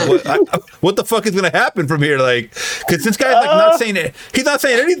end? Or what the fuck is gonna happen from here? Like, because this guy's like not saying it. He's not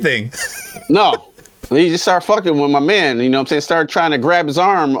saying anything. No. He just started fucking with my man, you know what I'm saying? Started trying to grab his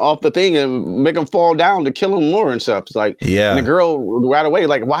arm off the thing and make him fall down to kill him more and stuff. It's like, and the girl right away,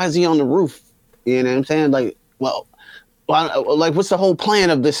 like, why is he on the roof? You know what I'm saying? Like, well, like, what's the whole plan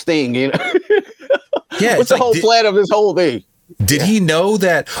of this thing? You know? Yeah. What's the whole plan of this whole thing? Did he know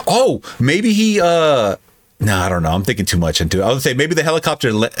that? Oh, maybe he, no, I don't know. I'm thinking too much into it. I would say maybe the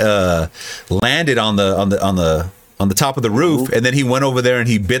helicopter landed on the top of the roof, and then he went over there and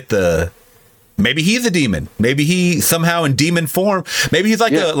he bit the. Maybe he's a demon. Maybe he somehow in demon form. Maybe he's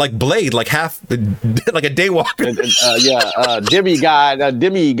like a Blade, like half like a daywalker.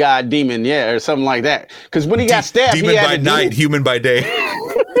 Demigod demon, or something like that. Because when he got stabbed, demon by night, human by day.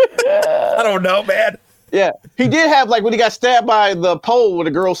 I don't know, man. Yeah, he did have like when he got stabbed by the pole where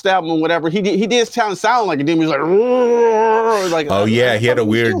the girl stabbed him, or whatever. He did sound like a demon. He was like, oh yeah, he had a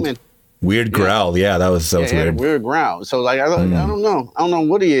weird growl. Yeah, that was weird. Weird growl. So like I don't know. I don't know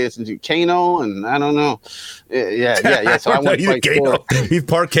what he is. Kano, and I don't know. Yeah. So I went Kano. He's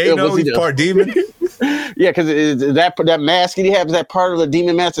part Kano. He's part demon. Yeah, because that mask he has, that part of the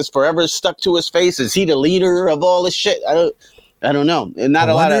demon mask is forever stuck to his face. Is he the leader of all this shit? I don't know. And not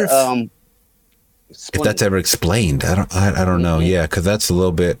a lot of if that's ever explained. I don't know. Yeah, because that's a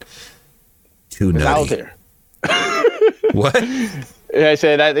little bit too nutty. Out there. What? Yeah, I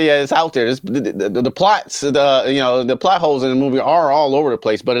said that. Yeah, it's out there. The plots, the plot holes in the movie are all over the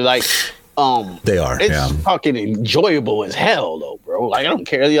place. But they are. It's fucking enjoyable as hell, though, bro. Like I don't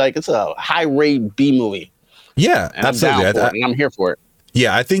care. Like it's a high rate B movie. Yeah, absolutely. I'm here for it.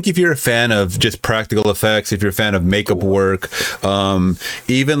 Yeah, I think if you're a fan of just practical effects, if you're a fan of makeup work,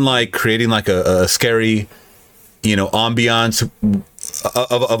 even like creating like a scary, ambiance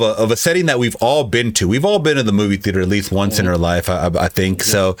of a setting that we've all been to. We've all been in the movie theater at least once in our life, I think.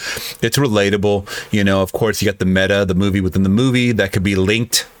 So it's relatable. Of course, you got the movie within the movie that could be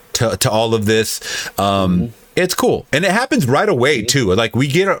linked to all of this. It's cool, and it happens right away too. Like we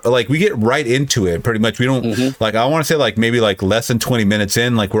get right into it pretty much. We don't like I want to say like maybe like less than 20 minutes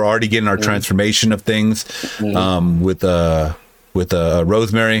in, like we're already getting our transformation of things with with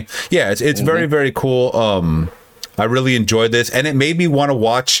Rosemary. Yeah, it's very, very cool. I really enjoyed this, and it made me want to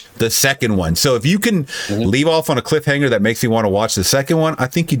watch the second one. So if you can leave off on a cliffhanger that makes me want to watch the second one, I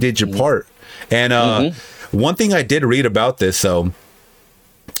think you did your part. And one thing I did read about this, so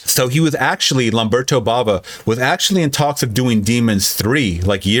he was actually, Lamberto Bava was actually in talks of doing Demons 3,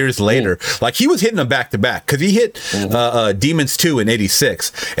 like years later. Like he was hitting them back to back, because he hit Demons 2 in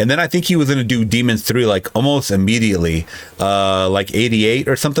 86. And then I think he was going to do Demons 3 like almost immediately, like 88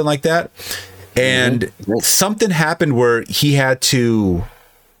 or something like that. And something happened where he had to,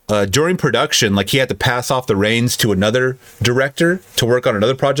 during production, like he had to pass off the reins to another director to work on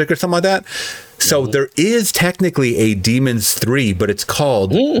another project or something like that. So there is technically a Demons 3, but it's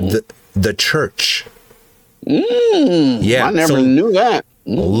called the Church. Yeah, I never knew that.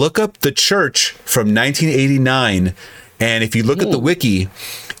 Look up The Church from 1989, and if you look at the wiki,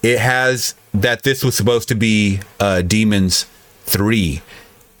 it has that this was supposed to be Demons 3.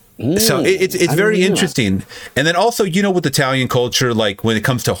 So it's very interesting. And then also, you know, with Italian culture, like when it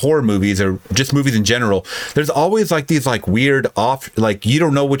comes to horror movies or just movies in general, there's always like these like weird off, like you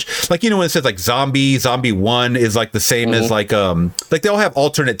don't know which, like, you know, when it says like Zombie 1 is like the same as like they all have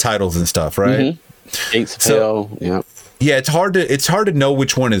alternate titles and stuff, right? Gates of Hell, yeah. Yeah, it's hard to know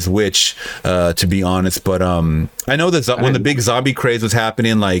which one is which, to be honest. But I know that when the big zombie craze was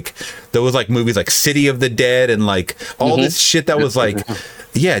happening, like there was like movies like City of the Dead and like all this shit that was like,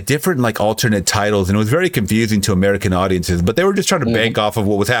 different like alternate titles, and it was very confusing to American audiences. But they were just trying to bank off of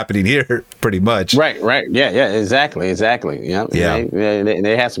what was happening here, pretty much. Right. Yeah, exactly. Yeah.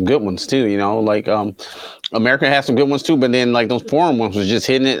 They had some good ones too. You know, like America has some good ones too, but then like those foreign ones was just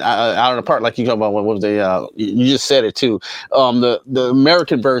hitting it out of the park. Like you talk about, what was they? You just said it too. The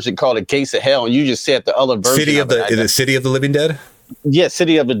American version called it Gates of Hell, and you just said the other version. Is it City of the Living Dead? Yeah,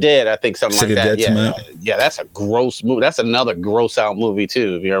 City of the Dead, I think, something City like that. Dead, yeah, that's a gross movie. That's another gross out movie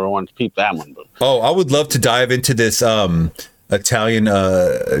too. If you ever want to peep that one. Oh, I would love to dive into this Italian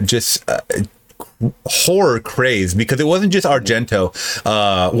horror craze, because it wasn't just Argento.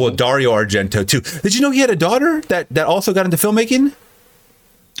 Dario Argento too. Did you know he had a daughter that also got into filmmaking?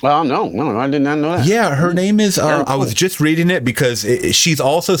 Oh, no, I did not know that. Yeah, her name is, I was just reading it because she's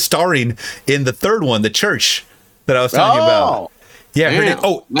also starring in the third one, The Church, that I was telling you about. Yeah, her name,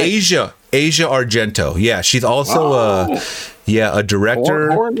 nice. Asia Argento. Yeah, she's also a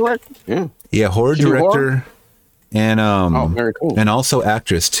director. Horror director? Yeah. Yeah, horror director. And very cool. And also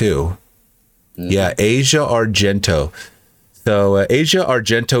actress too. Yeah, Asia Argento. So Asia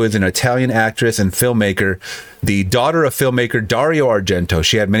Argento is an Italian actress and filmmaker, the daughter of filmmaker Dario Argento.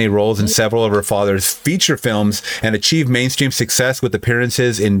 She had many roles in several of her father's feature films and achieved mainstream success with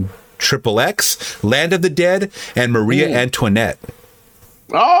appearances in Triple X, Land of the Dead, and Maria Antoinette.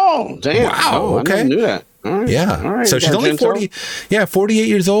 Oh, damn. Wow, okay. I didn't do that. All right. Yeah. All right. So she's only 48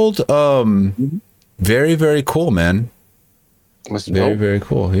 years old. Very, very cool, man. That's very, dope. very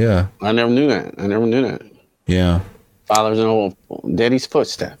cool. Yeah. I never knew that. Yeah. Follows in old daddy's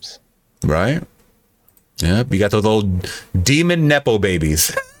footsteps. Right? Yeah. You got those old demon Nepo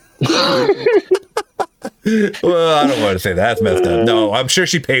babies. Well, I don't want to say that's messed up. No, I'm sure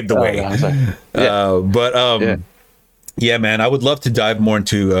she paved the way. Yeah, man, I would love to dive more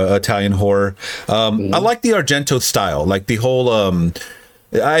into Italian horror. I like the Argento style, like the whole.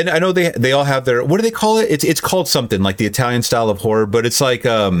 I know they all have their, what do they call it? It's called something like the Italian style of horror, but it's like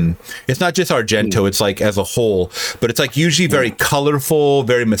it's not just Argento, it's like as a whole, but it's like usually very colorful,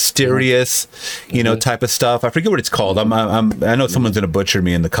 very mysterious, you know, type of stuff. I forget what it's called. I know someone's gonna butcher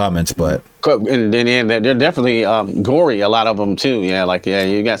me in the comments, but and then they're definitely gory, a lot of them too. Yeah,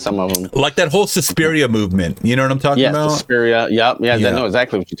 you got some of them. Like that whole Suspiria movement, you know what I'm talking about? Yeah, Suspiria. Yep. Yeah, I know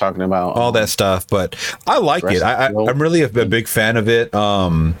exactly what you're talking about. All that stuff, but I like it. I'm really a big fan of it.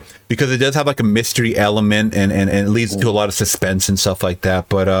 Because it does have like a mystery element and it leads to a lot of suspense and stuff like that.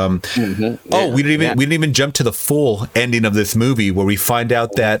 But we didn't even jump to the full ending of this movie, where we find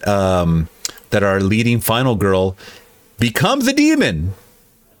out that that our leading final girl becomes a demon.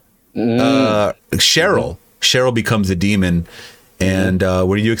 Cheryl becomes a demon. And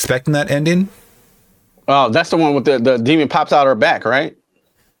were you expecting that ending? Oh, that's the one with the demon pops out her back, right?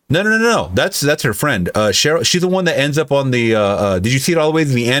 No. That's her friend. Cheryl. She's the one that ends up on the. Did you see it all the way to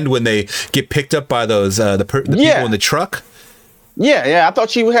the end when they get picked up by those the people in the truck? Yeah. I thought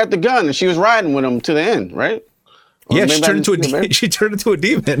she had the gun and she was riding with them to the end, right? Or yeah, she turned into a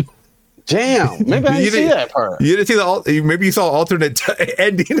demon. Damn, maybe I didn't see that part. You didn't see maybe you saw alternate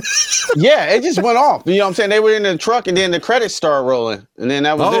ending. Yeah, it just went off. You know what I'm saying? They were in the truck and then the credits started rolling. And then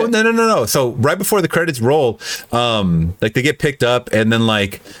that was it. No. So right before the credits roll, like they get picked up and then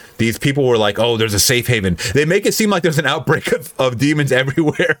like these people were like, oh, there's a safe haven. They make it seem like there's an outbreak of demons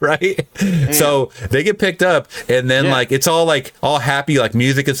everywhere, right? Damn. So they get picked up, and then like it's all happy, like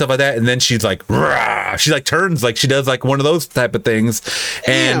music and stuff like that. And then she's like, rah! She like turns like she does like one of those type of things.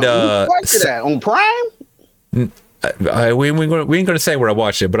 Damn, And that on Prime? We ain't going to say where I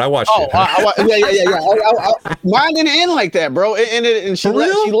watched it, but I watched it. Yeah. Mine didn't end like that, bro. And she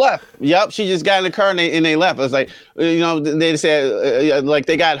left. Yep, she just got in the car and they left. I was like, they said like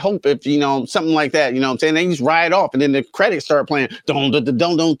they got hope if something like that. You know what I'm saying? They just ride off, and then the credits start playing. Don't.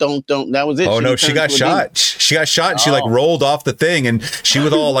 That was it. Oh no, she got shot. She got shot. And she like rolled off the thing, and she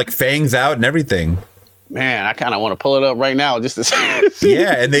was all like fangs out and everything. Man, I kind of want to pull it up right now just to see.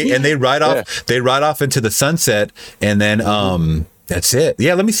 Yeah, and they ride off. Yeah. They ride off into the sunset, and then that's it.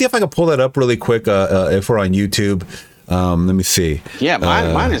 Yeah, let me see if I can pull that up really quick. If we're on YouTube, let me see. Yeah,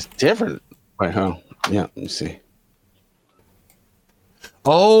 mine is different. Wait, huh? Yeah, let me see.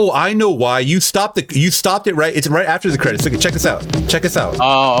 Oh, I know why you stopped it. You stopped it right. It's right after the credits. Look, check this out. Check this out.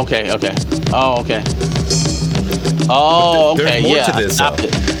 Oh, okay. Oh, okay. Oh, okay. There's more to this. Stopped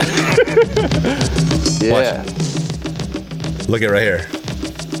it. Yeah. Look at right here.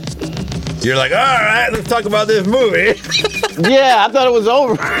 You're like, all right, let's talk about this movie. Yeah, I thought it was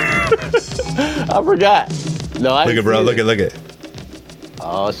over. I forgot. No, I look at bro. Look at.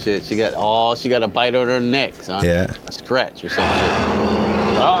 Oh shit! She got a bite on her neck, son. Yeah. A scratch or something.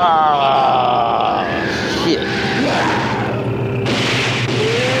 Ah, shit.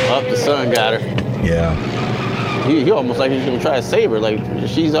 Up, the sun got her. Yeah. He almost like he's gonna try to save her. Like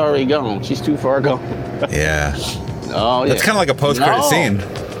she's already gone. She's too far gone. Yeah. Oh, yeah. That's kind of like a post-credit scene.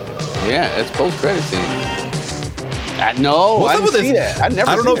 Yeah, it's post-credit scene. I didn't see that. I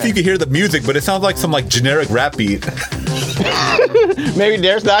don't know if you can hear the music, but it sounds like some like generic rap beat. Maybe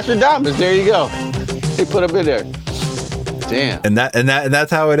there's Nostradamus. There you go. They put him in there. Damn. And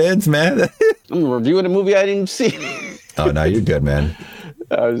that's how it ends, man. I'm reviewing a movie I didn't see. Oh no, you're good, man.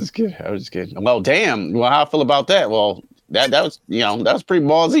 I was just kidding. Well, damn. Well, how I feel about that? Well, that was that was pretty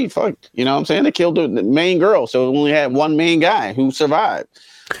ballsy. Fuck, you know what I'm saying? They killed the main girl, so it only had one main guy who survived.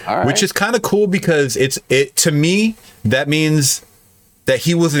 All right. Which is kind of cool because it to me that means that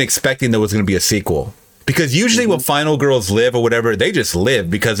he wasn't expecting there was going to be a sequel. Because usually when final girls live or whatever, they just live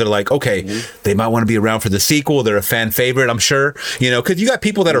because they're like, okay, they might want to be around for the sequel. They're a fan favorite, I'm sure. Because you got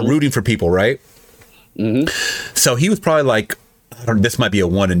people that are rooting for people, right? So he was probably like, this might be a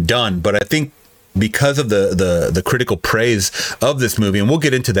one and done, but I think because of the critical praise of this movie, and we'll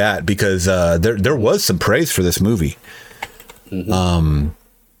get into that because there was some praise for this movie.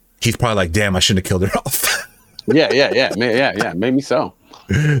 He's probably like, damn, I shouldn't have killed her off. Yeah, maybe so.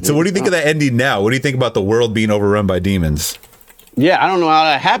 So what do you think of that ending now? What do you think about the world being overrun by demons? Yeah, I don't know how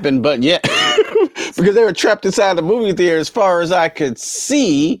that happened, but yeah, because they were trapped inside the movie theater as far as I could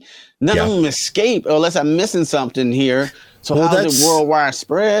see. None of them escaped, unless I'm missing something here. So how did worldwide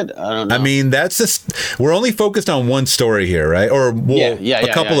spread? I don't know. I mean, that's just, we're only focused on one story here, right? Or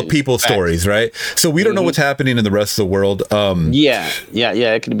a couple of people's stories, right? So we don't know what's happening in the rest of the world.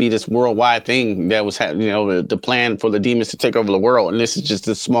 It could be this worldwide thing that was happening, the plan for the demons to take over the world. And this is just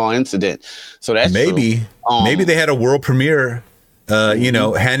a small incident. So that's maybe they had a world premiere,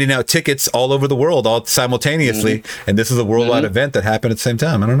 handing out tickets all over the world all simultaneously. And this is a worldwide event that happened at the same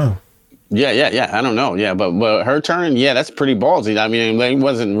time. I don't know. Yeah. I don't know. Yeah, but her turn, that's pretty ballsy. I mean, they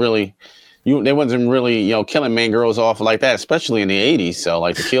wasn't really killing main girls off like that, especially in the 80s. So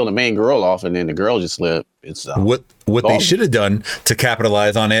like to kill the main girl off and then the girl just lived. It's what they should have done to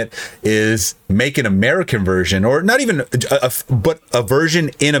capitalize on it is make an American version, or not even but a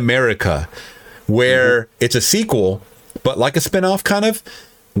version in America where it's a sequel, but like a spinoff kind of,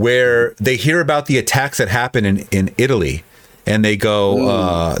 where they hear about the attacks that happen in Italy. And they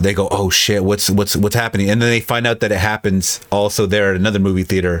go, oh shit, what's happening? And then they find out that it happens also there at another movie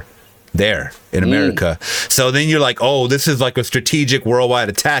theater there in America. So then you're like, oh, this is like a strategic worldwide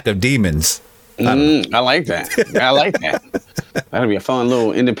attack of demons. I like that. That'd be a fun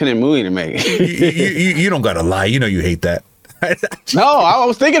little independent movie to make. you don't gotta lie. You hate that. No, I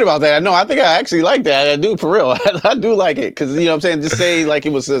was thinking about that. No, I think I actually like that. I do, for real. I do like it because what I'm saying, just say like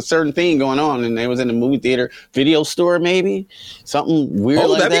it was a certain thing going on and it was in the movie theater, video store, maybe something weird.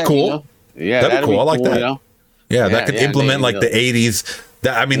 Oh, that'd be cool. Yeah, that'd be cool. I like that. Yeah, that could implement like the 80s.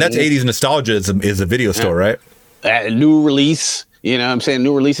 That's 80s nostalgia is a video store, right? New release. You know what I'm saying?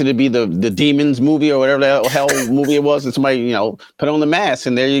 New release, it'd be the Demons movie or whatever the hell movie it was. And somebody, put on the mask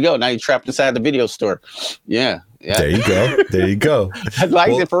and there you go. Now you're trapped inside the video store. Yeah. Yeah. There you go. There you go. I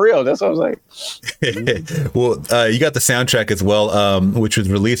liked it for real. That's what I was like. Well, you got the soundtrack as well, which was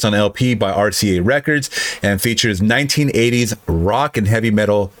released on LP by RCA Records and features 1980s rock and heavy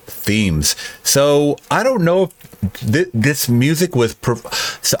metal themes. So I don't know if this music was.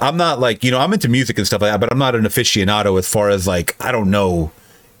 So I'm not like, I'm into music and stuff like that, but I'm not an aficionado as far as like, I don't know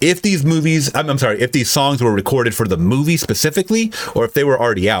if these movies, I'm sorry, if these songs were recorded for the movie specifically, or if they were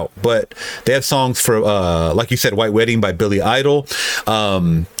already out. But they have songs for, like you said, White Wedding by Billy Idol,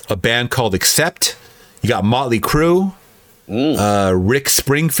 a band called Accept. You got Motley Crue, Rick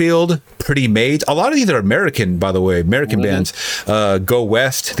Springfield, Pretty Maids. A lot of these are American, by the way, American bands. Go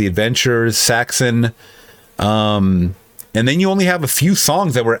West, The Adventures, Saxon. And then you only have a few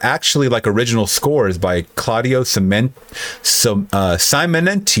songs that were actually like original scores by Claudio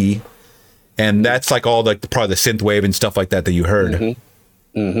Simonetti, and that's like all like part of the synth wave and stuff like that you heard.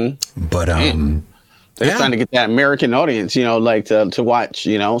 But they're trying to get that American audience, like to watch,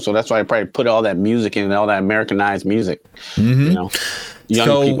 so that's why I probably put all that music in, all that Americanized music, young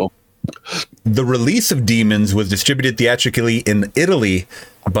people. The release of Demons was distributed theatrically in Italy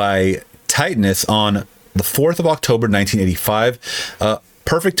by Titanus on the 4th of October, 1985.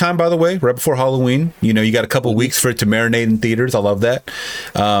 Perfect time, by the way, right before Halloween. You got a couple weeks for it to marinate in theaters. I love that.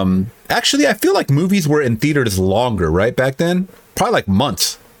 Actually, I feel like movies were in theaters longer, right? Back then? Probably like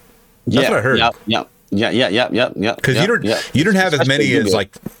months. That's what I heard. Yep. Because you don't have as many as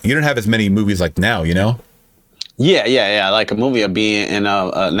like, you don't have as many movies like now, Yeah. Like a movie will be in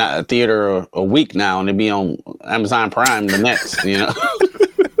a theater a week now, and it'll be on Amazon Prime the next,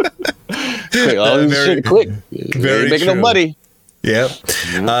 quick. Very making true. no money. Yep.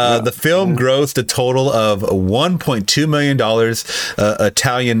 The film grossed a total of $1.2 million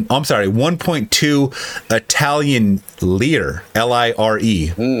 $1.2 Italian lire,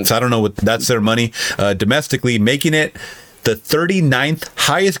 Lire. So I don't know what that's their money domestically, making it the 39th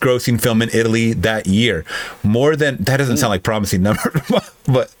highest grossing film in Italy that year. More than, that doesn't sound like promising number,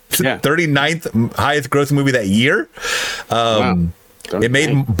 but 39th highest grossing movie that year. Wow. It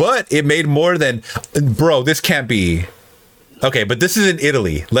made more than, bro, this can't be. Okay, but this is in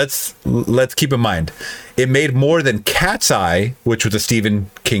Italy. Let's keep in mind, it made more than Cat's Eye, which was a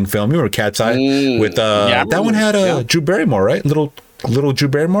Stephen King film. You remember Cat's Eye? With that one had Drew Barrymore, right? Little Drew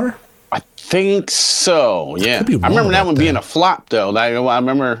Barrymore. I think so. Yeah, I remember that one being a flop though. Like I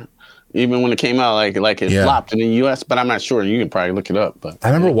remember even when it came out, like it flopped in the U.S., but I'm not sure. You can probably look it up. But I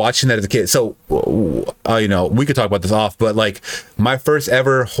remember watching that as a kid. So, we could talk about this off, but like my first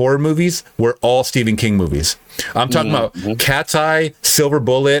ever horror movies were all Stephen King movies. I'm talking about Cat's Eye, Silver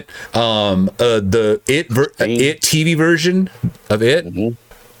Bullet, the It TV version of It.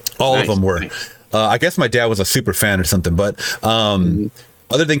 All of them were. I guess my dad was a super fan or something, but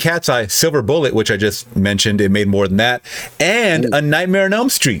other than Cat's Eye, Silver Bullet, which I just mentioned, it made more than that, and A Nightmare on Elm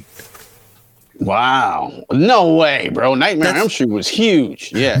Street. Wow. No way, bro. Nightmare on Elm Street was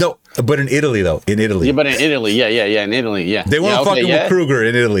huge. Yeah. No, but in Italy, though. In Italy. Yeah, but in Italy. Yeah. In Italy. Yeah. They weren't fucking with Krueger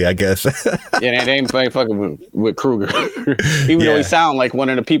in Italy, I guess. Yeah, they ain't fucking with Krueger. Even though he sound like one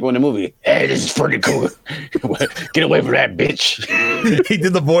of the people in the movie. Hey, this is Freddy Krueger. Get away from that bitch. He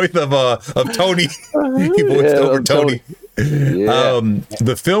did the voice of Tony. He voiced over Tony. Yeah.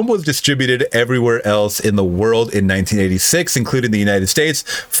 The film was distributed everywhere else in the world in 1986, including the United States,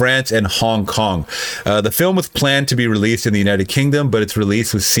 France, and Hong Kong. The film was planned to be released in the United Kingdom, but its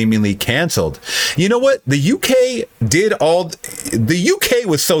release was seemingly canceled. You know what? The UK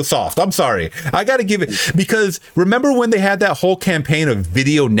was so soft. I'm sorry. I got to give it, because remember when they had that whole campaign of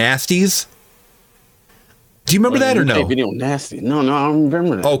video nasties? Do you remember that or no? Video nasty. No, I don't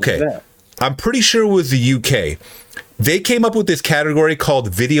remember that. Okay. I'm pretty sure it was the UK. They came up with this category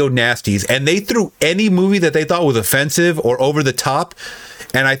called video nasties, and they threw any movie that they thought was offensive or over the top.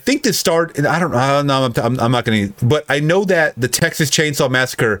 And I think this started, I don't know, I'm not going to, but I know that the Texas Chainsaw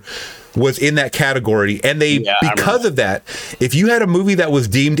Massacre was in that category. And because of that, if you had a movie that was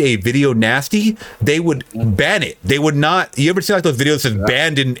deemed a video nasty, they would ban it. They would not, you ever see like those videos that's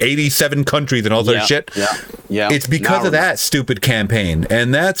banned in 87 countries and all that shit? Yeah. It's because of that stupid campaign.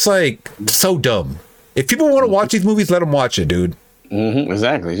 And that's like so dumb. If people want to watch these movies, let them watch it, dude.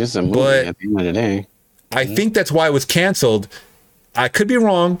 Exactly. It's just a movie at the end of the day. I think that's why it was canceled. I could be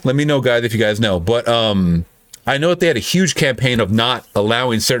wrong. Let me know, guys, if you guys know. But I know that they had a huge campaign of not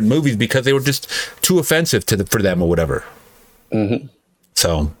allowing certain movies because they were just too offensive for them or whatever.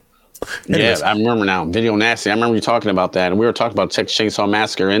 So, anyways. Yeah, I remember now. Video nasty. I remember you talking about that, and we were talking about Texas Chainsaw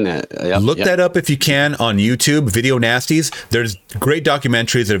Massacre in that. Look that up if you can on YouTube. Video nasties. There's great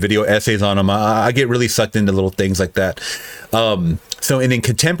documentaries or video essays on them. I get really sucked into little things like that. So in a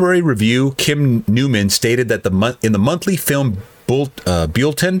contemporary review, Kim Newman stated that in the monthly film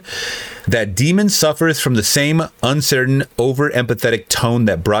bulletin that Demons suffers from the same uncertain, over-empathetic tone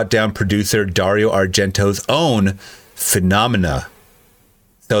that brought down producer Dario Argento's own Phenomena.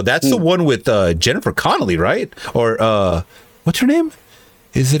 So that's the one with Jennifer Connelly, right? Or what's her name?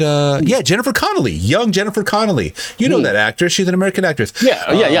 Is it yeah, Jennifer Connelly, young Jennifer Connelly. You know that actress? She's an American actress.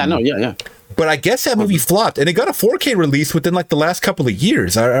 Yeah. But I guess that movie flopped, and it got a 4K release within like the last couple of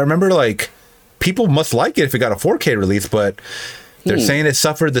years. I remember like people must like it if it got a 4K release, but they're saying it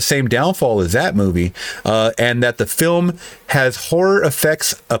suffered the same downfall as that movie, and that the film has horror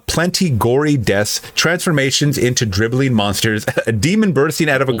effects, plenty gory deaths, transformations into dribbling monsters, a demon bursting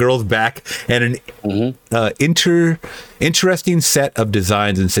out of a girl's back, and an interesting set of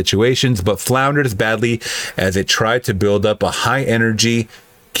designs and situations, but floundered as badly as it tried to build up a high-energy,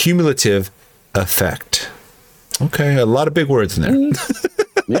 cumulative effect. Okay, a lot of big words in there.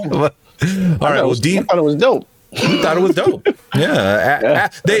 All right, well, Dean, I thought it was dope. You thought it was dope. Yeah.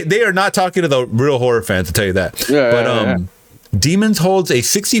 They are not talking to the real horror fans, to tell you that. Demons holds a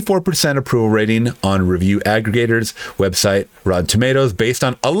 64% approval rating on review aggregators website Rotten Tomatoes based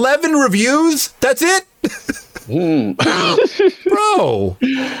on 11 reviews. That's it. Bro.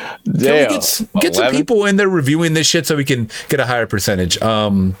 Damn. Get some people in there reviewing this shit so we can get a higher percentage.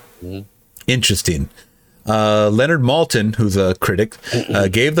 Interesting. Leonard Maltin, who's a critic,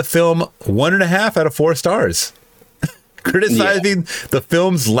 gave the film 1.5 out of 4 stars. Criticizing the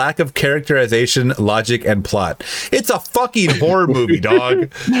film's lack of characterization, logic, and plot. It's a fucking horror movie, dog.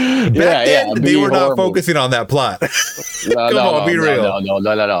 Back then, they were not focusing on that plot. Come on, be real. No.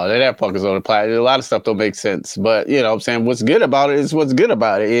 They're focusing on the plot. A lot of stuff don't make sense. But, you know what I'm saying, what's good about it is what's good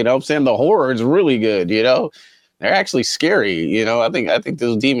about it. You know what I'm saying? The horror is really good, you know? They're actually scary, you know? I think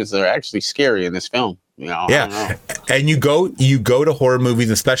those demons are actually scary in this film. You know, yeah, and you go to horror movies,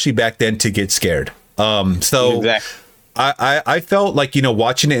 especially back then, to get scared. Exactly. I felt like, you know,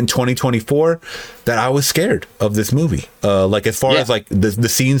 watching it in 2024, that I was scared of this movie. Like as far as like the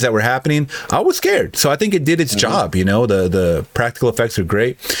scenes that were happening, I was scared. So I think it did its job. You know, the practical effects are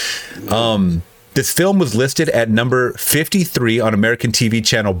great. This film was listed at number 53 on American TV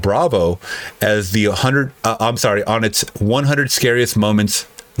channel Bravo as the on its 100 scariest moments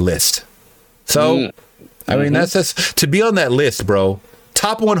list. So, I mean, that's just to be on that list, bro.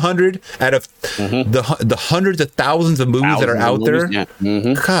 Top 100 out of the hundreds of thousands of movies that are out there. Yeah.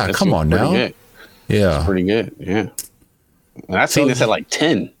 God, that's come on now. Good. Yeah. That's pretty good. Yeah. And I've seen this at like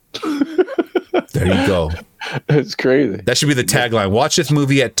 10. There you go. It's crazy. That should be the tagline. Watch this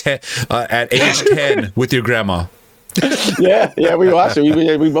movie at 10, at age 10 with your grandma. Yeah, we watched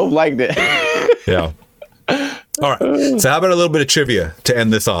it. We both liked it. Yeah. All right. So how about a little bit of trivia to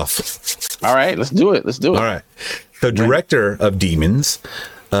end this off? All right, let's do it. All right. So director of Demons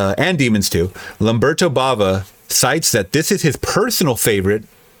and Demons 2, Lamberto Bava cites that this is his personal favorite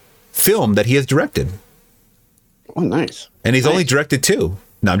film that he has directed. Oh, nice. And he's only directed 2.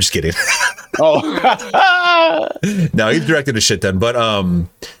 No, I'm just kidding. Oh. No, he's directed a shit ton. But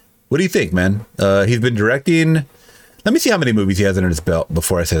what do you think, man? He's been directing... Let me see how many movies he has under his belt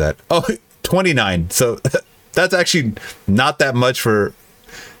before I say that. Oh, 29. So that's actually not that much for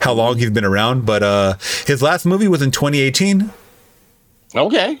how long he's been around. But his last movie was in 2018.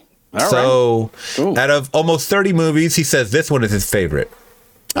 Okay. All right. Out of almost 30 movies, he says this one is his favorite.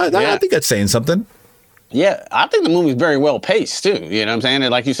 I think that's saying something. Yeah, I think the movie's very well paced too. You know what I'm saying?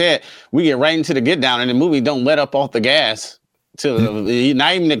 And like you said, we get right into the get down, and the movie don't let up off the gas till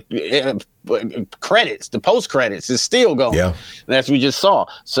not even the credits, the post credits is still going. Yeah, as we just saw.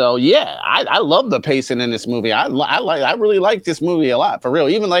 So yeah, I love the pacing in this movie. I really like this movie a lot, for real.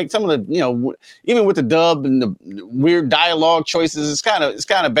 Even like some of the even with the dub and the weird dialogue choices, it's kind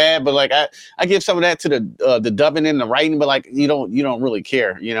of bad. But like I give some of that to the dubbing and the writing, but like you don't really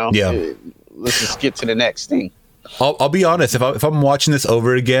care. You know? Yeah. Let's just get to the next thing. I'll be honest. If I'm watching this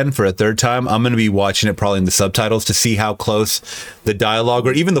over again for a third time, I'm going to be watching it probably in the subtitles to see how close the dialogue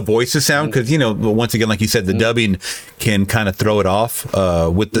or even the voices sound. Because once again, like you said, the dubbing can kind of throw it off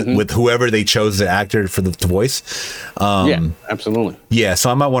with whoever they chose the actor for the voice. Yeah, absolutely. Yeah,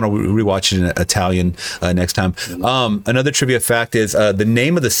 so I might want to rewatch it in Italian next time. Another trivia fact is the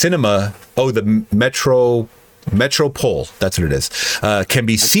name of the cinema. The Metropole, that's what it is, can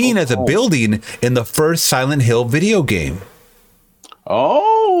be seen as a building in the first Silent Hill video game.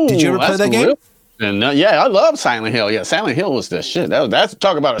 Oh, did you ever play that game? And yeah, I love Silent Hill. Yeah, Silent Hill was the shit. That's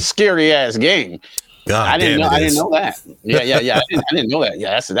talk about a scary ass game. God, I didn't know that. Yeah. I didn't know that.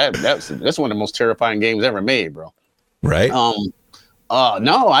 Yeah, that's one of the most terrifying games ever made, bro. Right? No,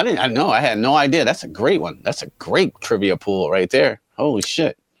 I didn't. I had no idea. That's a great one. That's a great trivia pool right there. Holy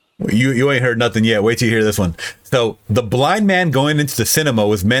shit. You ain't heard nothing yet. Wait till you hear this one. So the blind man going into the cinema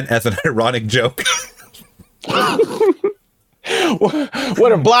was meant as an ironic joke. What,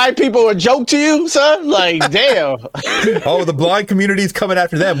 are blind people a joke to you, son? Like, damn. Oh, the blind community's coming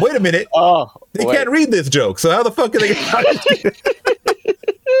after them. Wait a minute. They can't read this joke. So how the fuck are they gonna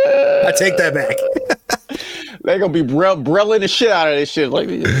I take that back. They're gonna be brailing the shit out of this shit. Like,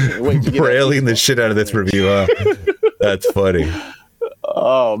 wait to get brailing the shit out of this review. That's funny.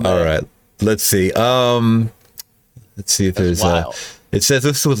 Oh man. All right. Let's see. Let's see if there's it says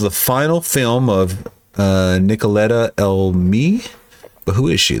this was the final film of Nicoletta Elmi. But who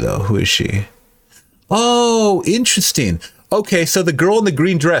is she though? Who is she? Oh, interesting. Okay, so the girl in the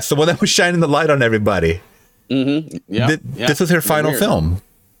green dress, the one that was shining the light on everybody. Mm-hmm. Yeah. This was her final film.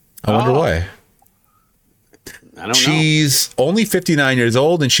 I wonder why. I don't know. She's only 59 years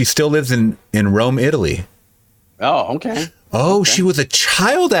old and she still lives in Rome, Italy. Oh, okay. Oh, okay. She was a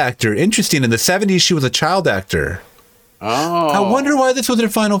child actor. Interesting. In the 70s, she was a child actor. Oh. I wonder why this was her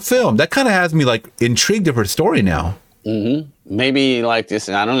final film. That kind of has me like intrigued of her story now. Mm-hmm. Maybe like this,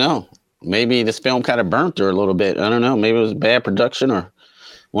 I don't know. Maybe this film kind of burnt her a little bit. I don't know. Maybe it was bad production or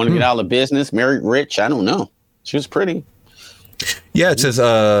want to get out of the business, married rich. I don't know. She was pretty. Yeah, it says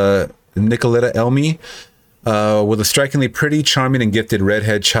Nicoletta Elmi with a strikingly pretty, charming, and gifted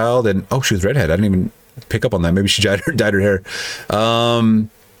redhead child. And she was redhead. I didn't even pick up on that. Maybe she dyed her hair.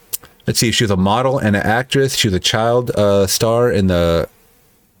 Let's see. She was a model and an actress. She was a child star in the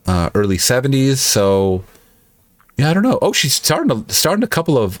early 70s. So, yeah, I don't know. Oh, she's starting a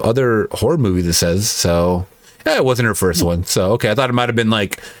couple of other horror movies, it says. So, yeah, it wasn't her first one. So, okay. I thought it might have been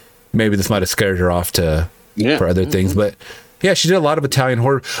like, maybe this might have scared her off for other things. But, yeah, she did a lot of Italian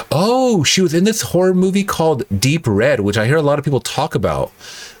horror. Oh, she was in this horror movie called Deep Red, which I hear a lot of people talk about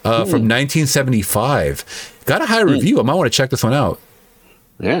from 1975. Got a high review. I might want to check this one out.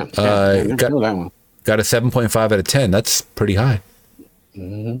 Yeah. Got a 7.5 out of 10. That's pretty high.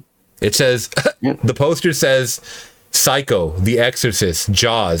 Mm-hmm. It says, the poster says, Psycho, The Exorcist,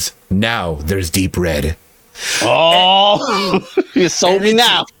 Jaws, now there's Deep Red. Oh, you sold me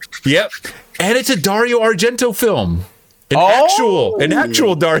now. Yep. And it's a Dario Argento film. An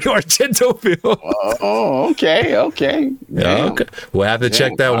actual Dario Argento film. Oh, okay. Yeah, okay. We'll have to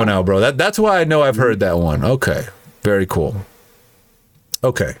check that one out, bro. That's why I know I've heard that one. Okay. Very cool.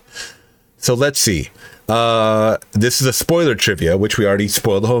 Okay. So let's see. This is a spoiler trivia, which we already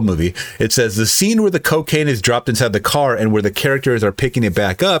spoiled the whole movie. It says the scene where the cocaine is dropped inside the car and where the characters are picking it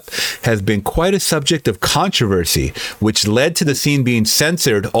back up has been quite a subject of controversy, which led to the scene being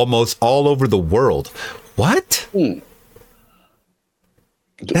censored almost all over the world. What?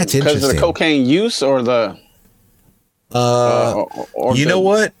 That's interesting. Because of the cocaine use or the... you know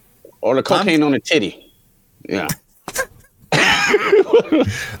what? Or the cocaine on the titty. Yeah.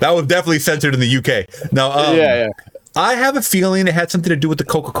 That was definitely censored in the UK. Now, I have a feeling it had something to do with the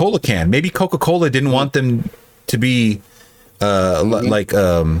Coca-Cola can. Maybe Coca-Cola didn't want them to be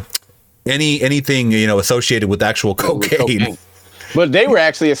anything associated with actual cocaine. But they were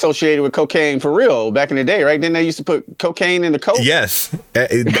actually associated with cocaine for real back in the day, right? Didn't they used to put cocaine in the Coke? Yes.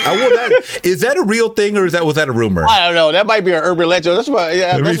 Is that a real thing or was that a rumor? I don't know. That might be an urban legend. That's what.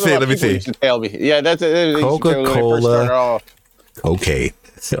 Yeah. Let me see. Used to tell me. Yeah, that's Coca-Cola. Okay.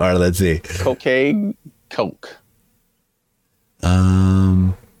 All right. Let's see. Cocaine, Coke.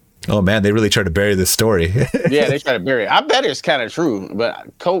 Oh man, they really tried to bury this story. Yeah, they tried to bury it. I bet it's kind of true,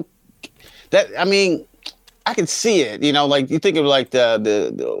 but Coke. I can see it, like you think of like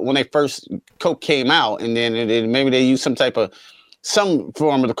the when they first Coke came out, and then maybe they used some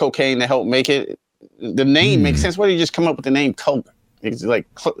form of the cocaine to help make it. The name makes sense. Why do you just come up with the name Coke? It's like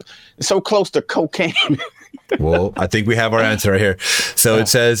it's so close to cocaine. Well, I think we have our answer right here. So it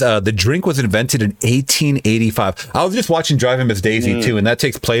says the drink was invented in 1885. I was just watching Driving Miss Daisy too, and that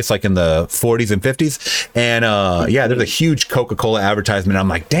takes place like in the 40s and 50s. And there's a huge Coca-Cola advertisement. I'm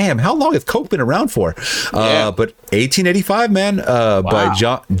like, damn, how long has Coke been around for? But 1885, man, by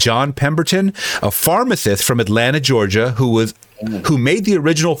John Pemberton, a pharmacist from Atlanta, Georgia, who made the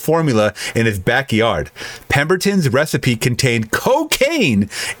original formula in his backyard. Pemberton's recipe contained cocaine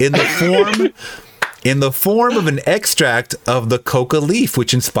in the form of an extract of the coca leaf,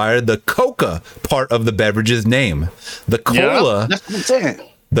 which inspired the coca part of the beverage's name. The cola,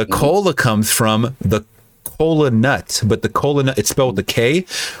 the cola comes from the cola nut, but the cola nut, it's spelled with a K,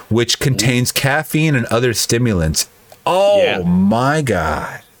 which contains caffeine and other stimulants. Oh my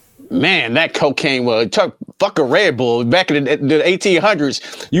God. Man, that cocaine fuck a Red Bull. Back in the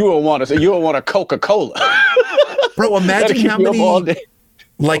 1800s, you would want a Coca-Cola. Bro, imagine how many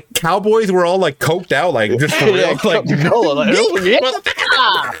like cowboys were all like coked out, like just for real, like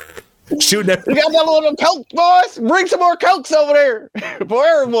shooting at we got that little Coke, boys. Bring some more Cokes over there for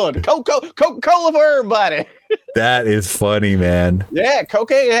everyone. Coca-Cola for everybody. That is funny, man. Yeah,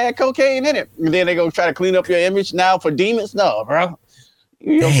 cocaine had cocaine in it. And then they go try to clean up your image now for demons. No, bro.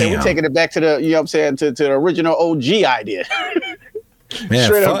 You know what I'm saying? We're taking it back to the, you know what I'm saying, to the original OG idea. Man,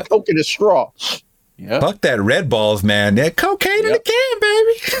 straight up Coke in a straw. Yeah. Fuck that Red Balls, man. That cocaine in the can,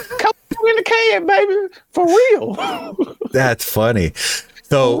 baby. Cocaine in the can, baby. For real. That's funny.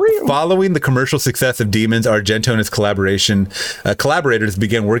 So, following the commercial success of Demons, Argento and his collaborators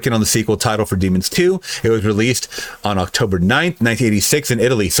began working on the sequel title for Demons 2. It was released on October 9th, 1986 in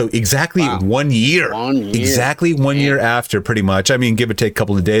Italy. So, exactly 1 year. 1 year. Exactly 1 year after, pretty much. I mean, give or take a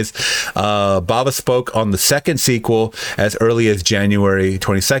couple of days. Bava spoke on the second sequel as early as January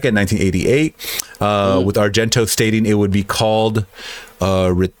 22nd, 1988, with Argento stating it would be called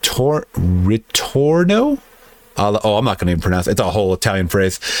Ritorno? I'm not going to even pronounce it. It's a whole Italian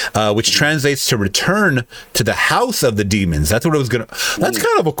phrase, which translates to return to the house of the demons. That's what it was going to. That's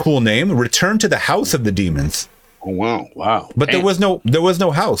kind of a cool name. Return to the house of the demons. Oh, wow. But there was no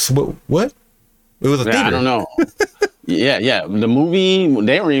house. What? It was a theater. I don't know. yeah. The movie,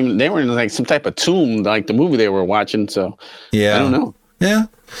 they were in like some type of tomb, like the movie they were watching. So yeah, I don't know. Yeah.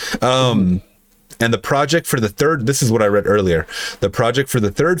 And the project for the third, this is what I read earlier. The project for the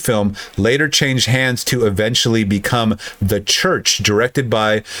third film later changed hands to eventually become The Church, directed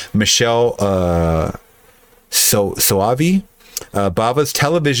by Michel Soavi. Bava's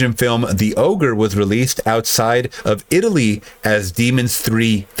television film The Ogre was released outside of Italy as Demons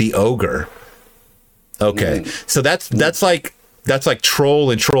 3: The Ogre. Okay, so that's like Troll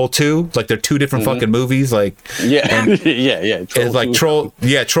and Troll 2. Like they're two different fucking movies. Like yeah. It's like Troll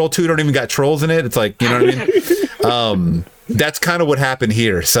 2 don't even got trolls in it. It's like, you know what I mean? That's kind of what happened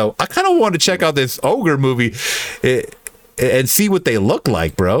here. So I kind of want to check out this Ogre movie and see what they look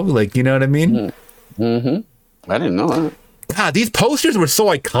like, bro. Like, you know what I mean? I didn't know that. God, these posters were so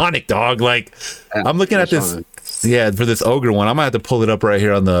iconic, dog. Like, I'm looking at this. Yeah, for this Ogre one, I'm gonna have to pull it up right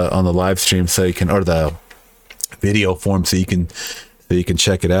here on the live stream so you can, or the video form so you can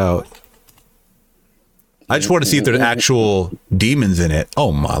check it out. I just want to see if there's actual demons in it.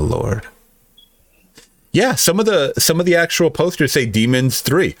 Oh my lord. Yeah, some of the actual posters say Demons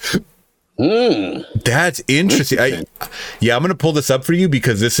 3. That's interesting. I'm gonna pull this up for you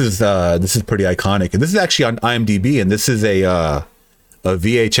because this is pretty iconic, and this is actually on IMDb, and this is a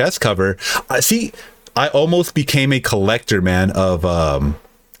VHS cover. I almost became a collector, man, of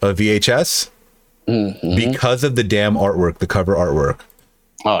VHS. Because of the damn artwork, the cover artwork.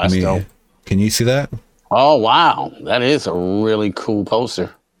 Oh, that's dope. Can you see that? Oh, wow. That is a really cool poster.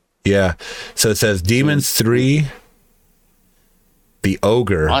 Yeah. So it says Demons 3, The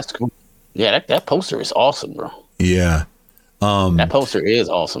Ogre. Oh, that's cool. Yeah, that poster is awesome, bro. Yeah. That poster is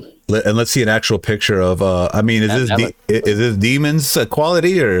awesome. And let's see an actual picture of, is this Demons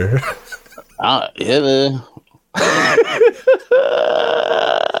quality or? Yeah.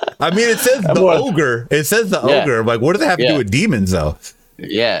 I mean, it says the Ogre. It says the Ogre. Like, what does it have to do with demons, though?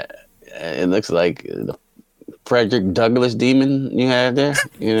 Yeah, it looks like the Frederick Douglass demon you had there.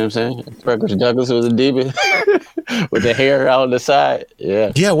 You know what I'm saying? Frederick Douglass was a demon with the hair out on the side.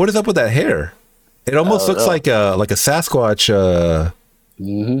 Yeah. Yeah. What is up with that hair? It almost looks like a Sasquatch.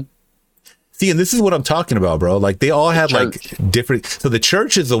 See, and this is what I'm talking about, bro. Like they all had like different. So the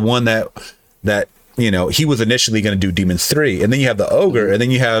Church is the one that. You know, he was initially going to do Demons 3, and then you have the Ogre, and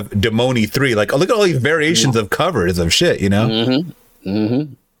then you have Demoni 3. Like, look at all these variations of covers of shit, you know?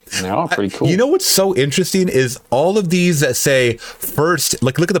 They're all pretty cool. You know what's so interesting is all of these that say first,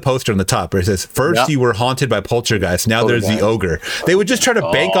 like, look at the poster on the top where it says, first you were haunted by Poltergeist, now there's the Ogre. They would just try to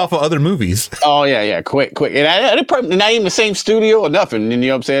bank off of other movies. Oh, yeah, quick. And they probably not even the same studio or nothing, you know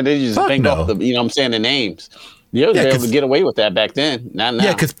what I'm saying? They just bank off the, you know what I'm saying, the names. You were able to get away with that back then. Not now.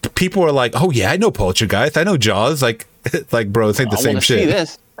 Yeah, because people were like, "Oh yeah, I know Poltergeist. I know Jaws." Like, bro, it's ain't the same shit.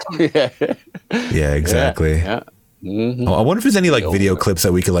 See this. Yeah, exactly. Yeah. Oh, I wonder if there's any like video clips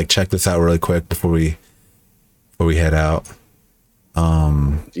that we could like check this out really quick before we head out.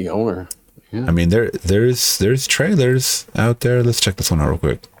 The Ogre. Yeah. I mean, there's trailers out there. Let's check this one out real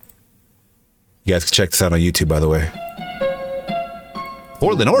quick. You guys can check this out on YouTube, by the way.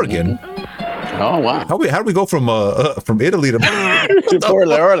 Portland, Oregon. Oh wow! How do we go from Italy to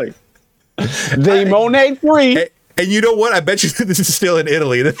Portland, Oregon? Demoni 3. And you know what? I bet you this is still in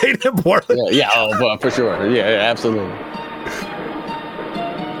Italy. This ain't in Portland. Well, for sure. Yeah, absolutely.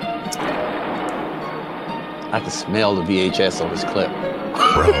 I can smell the VHS on this clip.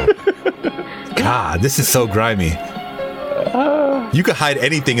 Bro. God, this is so grimy. You could hide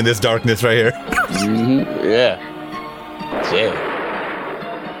anything in this darkness right here. Yeah.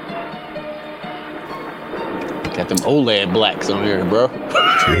 Got them OLED blacks on here, bro.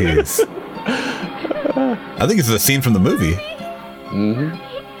 Jeez. I think it's a scene from the movie.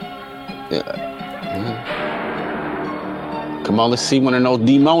 Come on, let's see one of those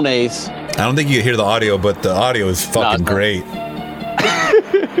Demones. I don't think you can hear the audio, but the audio is fucking great.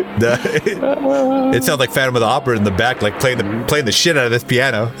 It sounds like Phantom of the Opera in the back, like playing the shit out of this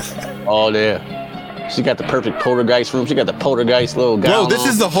piano. Oh yeah. She got the perfect poltergeist room. She got the poltergeist little guy. Bro, this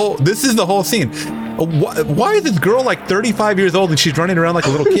is the whole scene. Why is this girl like 35 years old and she's running around like a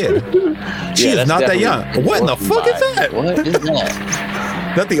little kid? She is not that young. What in the fuck is that? What is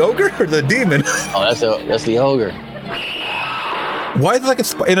that? Is that the ogre or the demon? Oh, that's the ogre. Why is it like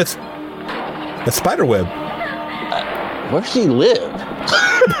in a spider web? Where she live?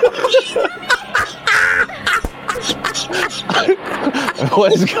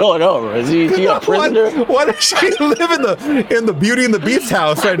 What is going on, bro? Is she a prisoner? Why does she live in the Beauty and the Beast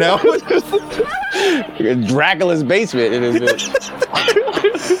house right now? Dracula's basement in his bitch.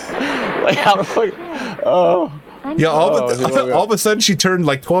 Like how the fuck? Oh. Yeah, all of a sudden she turned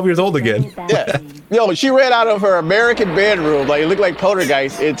like 12 years old again. Yeah. Yo, she ran out of her American bedroom, like it looked like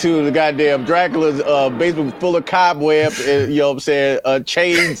Poltergeist, into the goddamn Dracula's basement full of cobwebs and, you know what I'm saying,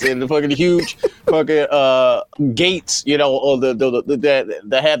 chains and the fucking huge fucking gates, you know, or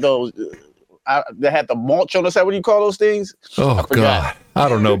that had those, that had the mulch on the side. What do you call those things? Oh, God. I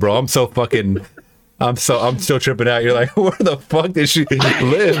don't know, bro. I'm still tripping out. You're like, where the fuck did she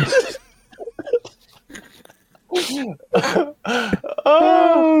live?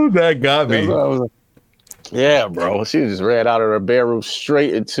 Oh, that got me. Yeah, bro. She just ran out of her bedroom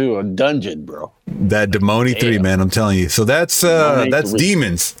straight into a dungeon, bro. That Demoni 3, man, I'm telling you. So that's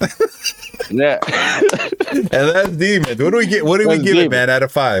demons. Yeah. And that's demons. What do we give it, man, out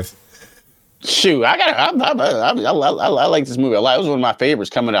of 5? Shoot, I like this movie a lot. It was one of my favorites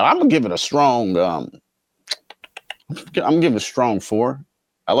coming out. I'm gonna give it a strong. I'm gonna give it a strong 4.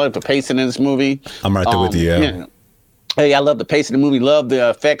 I love the pacing in this movie. I'm right there with you. Yeah. Hey, I love the pace of the movie. Love the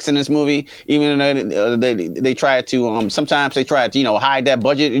effects in this movie. Even though they try to sometimes they try to, you know, hide that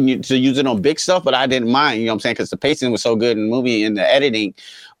budget and to use it on big stuff, but I didn't mind. You know what I'm saying? Because the pacing was so good in the movie and the editing.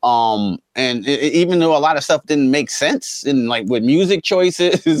 Even though a lot of stuff didn't make sense and like with music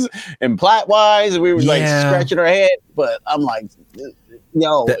choices and plot wise, we were like scratching our head. But I'm like,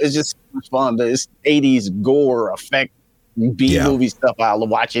 it's just so much fun. This 80s gore effect. B-movie stuff I'll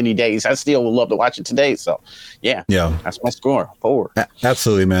watch any days. I still would love to watch it today. So, yeah, that's my score. 4.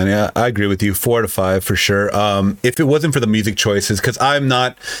 Absolutely, man. Yeah, I agree with you. 4 out of 5 for sure. If it wasn't for the music choices, because I'm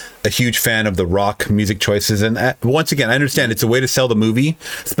not a huge fan of the rock music choices, and once again, I understand it's a way to sell the movie,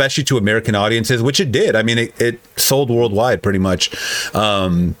 especially to American audiences, which it did. I mean, it sold worldwide pretty much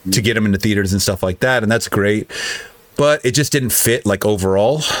to get them into theaters and stuff like that, and that's great. But it just didn't fit like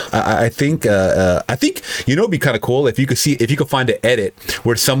overall. I think you know it'd be kind of cool if you could find an edit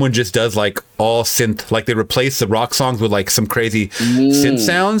where someone just does like all synth, like they replace the rock songs with like some crazy synth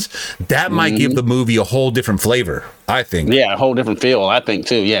sounds. That might give the movie a whole different flavor, I think. Yeah, a whole different feel, I think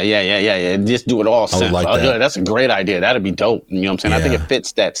too. Yeah. Just do it all synth. I would like that. That's a great idea. That'd be dope. You know what I'm saying? Yeah. I think it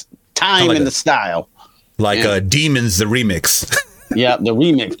fits that time like and the style. Like Demons, the remix. Yeah, the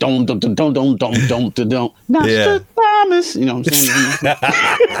remix. Don't. Nostradamus. You know what I'm saying?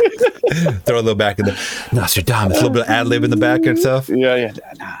 Throw a little back in the Nostradamus. A little bit of ad lib in the back and stuff. Yeah.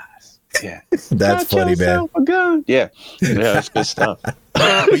 Yeah. That's funny, man. Yeah, that's good stuff.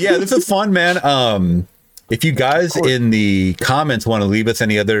 But yeah, this is fun, man. If you guys in the comments want to leave us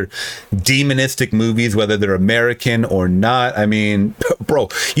any other demonistic movies, whether they're American or not, I mean, bro,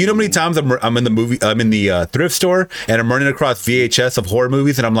 you know how many times I'm in the thrift store and I'm running across VHS of horror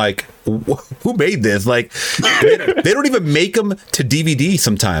movies and I'm like, who made this? Like, they don't even make them to DVD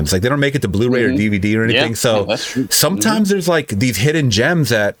sometimes. Like, they don't make it to Blu-ray or DVD or anything. So sometimes there's like these hidden gems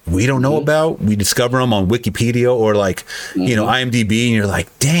that we don't know about. We discover them on Wikipedia or like, you know, IMDb, and you're like,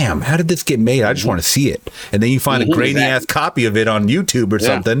 damn, how did this get made? I just want to see it. And then you find a grainy ass copy of it on YouTube or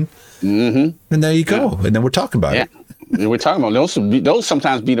something. And there you go. And then we're talking about it. And we're talking about those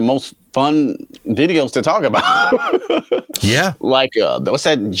sometimes be the most fun videos to talk about. Yeah. Like what's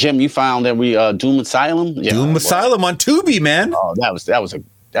that gem you found that we Doom Asylum? Yeah, Doom Asylum on Tubi, man. Oh, that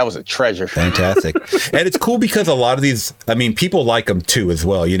was a treasure. Fantastic. And it's cool because a lot of these, I mean, people like them too as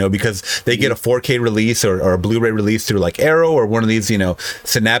well, you know, because they get a 4K release or a Blu-ray release through like Arrow or one of these, you know,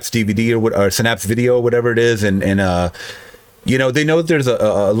 Synapse DVD or Synapse Video, whatever it is. And you know, they know that there's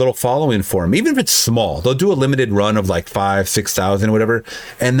a little following for them, even if it's small. They'll do a limited run of like 5,000-6,000 or whatever.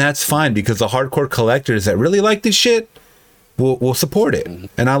 And that's fine because the hardcore collectors that really like this shit, will support it,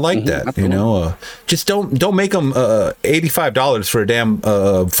 and I like that. Absolutely. You know, just don't make them $85 for a damn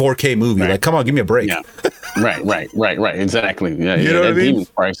 4K movie. Right. Like, come on, give me a break. Yeah. Right. Exactly. Yeah, you know that what I mean? Demon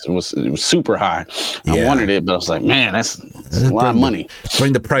price was super high. I wanted it, but I was like, man, that's a lot of money.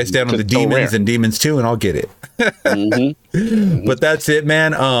 Bring the price down on the Demons and Demons 2, and I'll get it. But that's it,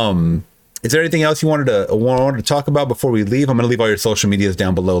 man. Is there anything else you wanted to talk about before we leave? I'm gonna leave all your social medias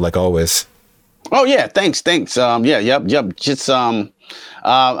down below, like always. Oh yeah, thanks. Just I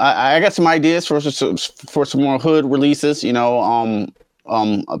got some ideas for some more hood releases. You know,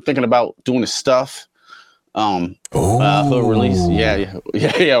 I'm thinking about doing the stuff. Hood release. Yeah.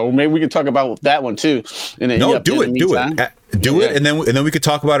 Well, maybe we can talk about that one too. Do it, and then we could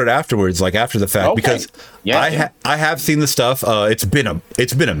talk about it afterwards, like after the fact, because I have seen the stuff. It's been a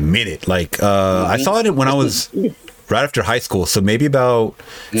minute. Like I saw it when I was right after high school, so maybe about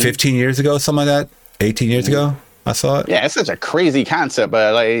 15 years ago, something like that. 18 years ago, I saw it. Yeah, it's such a crazy concept,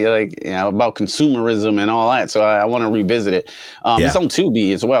 but like you know, about consumerism and all that. So I want to revisit it. It's on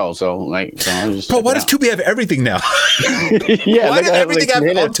Tubi as well. So like, bro, why does Tubi have everything now? Why does everything have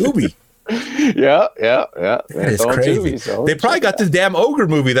on Tubi? Yeah. It's crazy. Tubi, they probably got this damn ogre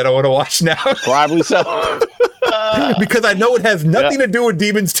movie that I want to watch now. Probably so. Because I know it has nothing to do with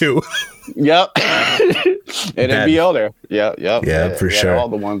Demons 2. Yep. It'd be all there. Yeah, for sure. All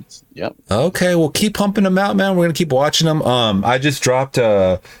the ones. Yep. Okay, well, keep pumping them out, man. We're gonna keep watching them. I just dropped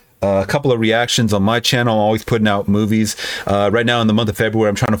a couple of reactions on my channel. I'm always putting out movies. Right now in the month of February,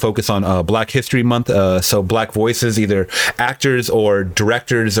 I'm trying to focus on Black History Month. So Black voices, either actors or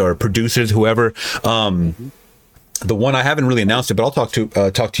directors or producers, whoever. The one I haven't really announced it, but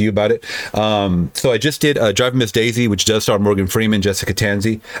I'll talk to you about it. So I just did Driving Miss Daisy, which does star Morgan Freeman, Jessica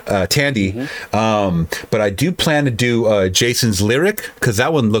Tandy. But I do plan to do Jason's Lyric, because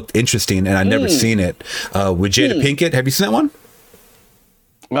that one looked interesting and I'd never seen it. With Jada Pinkett. Have you seen that one?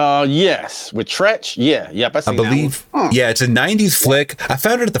 Yes, with Tretch. Yep. I believe. Yeah, it's a '90s flick. I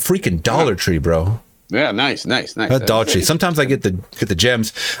found it at the freaking Dollar Tree, bro. Yeah, nice. Dollar Tree. Sometimes I get the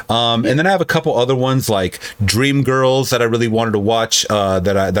gems, and then I have a couple other ones like Dreamgirls that I really wanted to watch.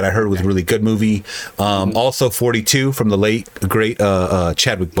 That I heard was a really good movie. Also 42 from the late great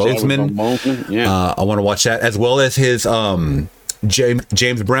Chadwick Boseman. I want to watch that, as well as his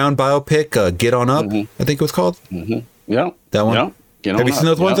James Brown biopic, Get On Up. I think it was called. Yeah, that one. Yeah. Have you seen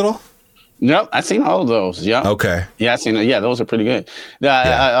those ones at all? Nope, I've seen all of those. Yeah. Okay. Yeah, I've seen it. Yeah, those are pretty good.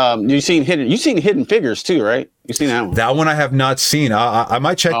 You've seen Hidden Figures too, right? You've seen that one. That one I have not seen. I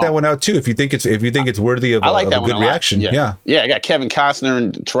might check that one out too if you think it's worthy of, like of a good reaction. Yeah. I got Kevin Costner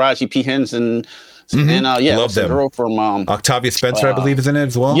and Taraji P. Henson. And love them. Girl from Octavia Spencer, I believe, is in it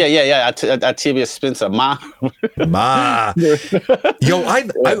as well. Yeah. Octavia Spencer, Ma. Yo, I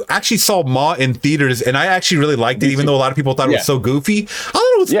actually saw Ma in theaters, and I actually really liked it, even though a lot of people thought it was so goofy. I thought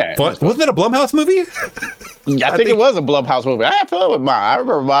it was fun. Wasn't it a Blumhouse movie? I think it was a Blumhouse movie. I had fun with Ma. I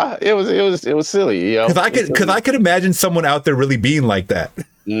remember Ma. It was silly, you know. Because I could imagine someone out there really being like that.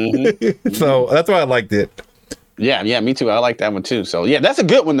 So that's why I liked it. Yeah, me too. I like that one too. So yeah, that's a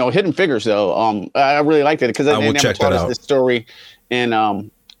good one though. Hidden Figures though. I really liked it because they never told us this story in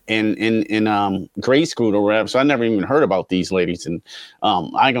grade school or whatever. So I never even heard about these ladies, and I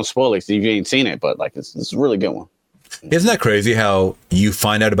ain't gonna spoil it if you ain't seen it, but like it's a really good one. Isn't that crazy how you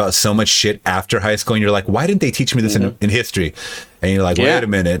find out about so much shit after high school and you're like, why didn't they teach me this in history? And you're like, wait a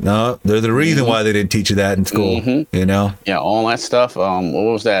minute. No, there's a reason why they didn't teach you that in school, you know? Yeah, all that stuff. What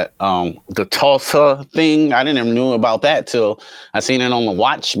was that? The Tulsa thing. I didn't even know about that till I seen it on the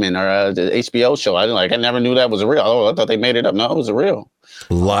Watchmen or the HBO show. I never knew that was real. Oh, I thought they made it up. No, it was real.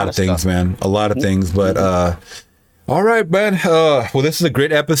 A lot of things, man. A lot of things. But all right, man. Well, this is a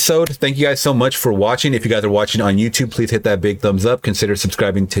great episode. Thank you guys so much for watching. If you guys are watching on YouTube, please hit that big thumbs up. Consider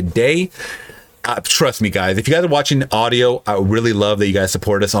subscribing today. Trust me, guys. If you guys are watching audio, I really love that you guys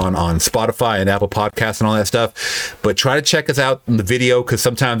support us on Spotify and Apple Podcasts and all that stuff. But try to check us out in the video, because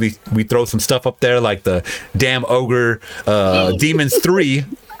sometimes we throw some stuff up there like the damn ogre Demons 3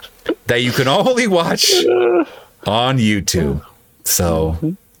 that you can only watch on YouTube. So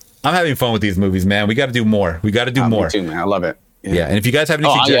I'm having fun with these movies, man. We got to do more. Me too, man. I love it. Yeah. And if you guys have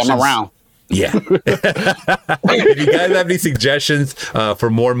any suggestions, I'm around. Yeah. If you guys have any suggestions for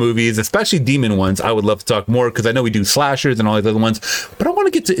more movies, especially demon ones, I would love to talk more, because I know we do slashers and all these other ones, but I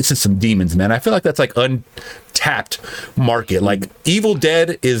want to get to some demons, man. I feel like that's like untapped market. Like Evil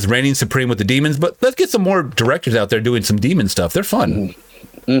Dead is reigning supreme with the demons, but let's get some more directors out there doing some demon stuff. They're fun.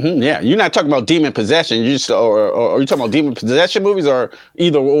 Yeah, you're not talking about demon possession. You just or are you talking about demon possession movies, or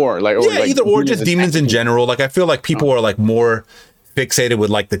either or? Like, either or, just demons in general. Like I feel like people are like more fixated with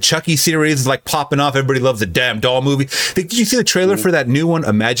like the Chucky series is like popping off. Everybody loves the damn doll movie. Did you see the trailer for that new one,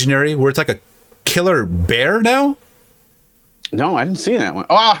 Imaginary, where it's like a killer bear now? No, I didn't see that one.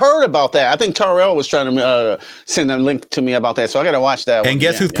 Oh, I heard about that. I think Terrell was trying to send a link to me about that, so I got to watch that one. And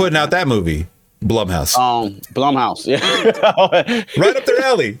guess who's putting out that movie? Blumhouse. Blumhouse, yeah. Right up their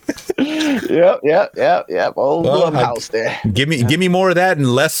alley. Yep. Old Blumhouse there. Give me more of that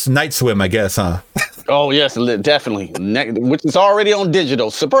and less Night Swim, I guess, huh? Oh, yes, definitely. Which is already on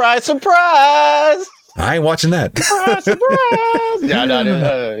digital. Surprise, surprise. I ain't watching that. Surprise, surprise.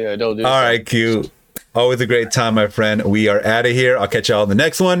 Yeah, don't do All right, Q. Always a great time, my friend. We are out of here. I'll catch y'all in the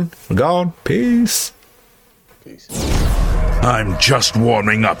next one. We're gone. Peace. I'm just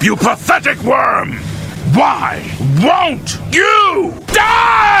warming up, you pathetic worm! Why won't you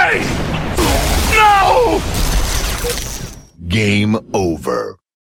die? No! Game over.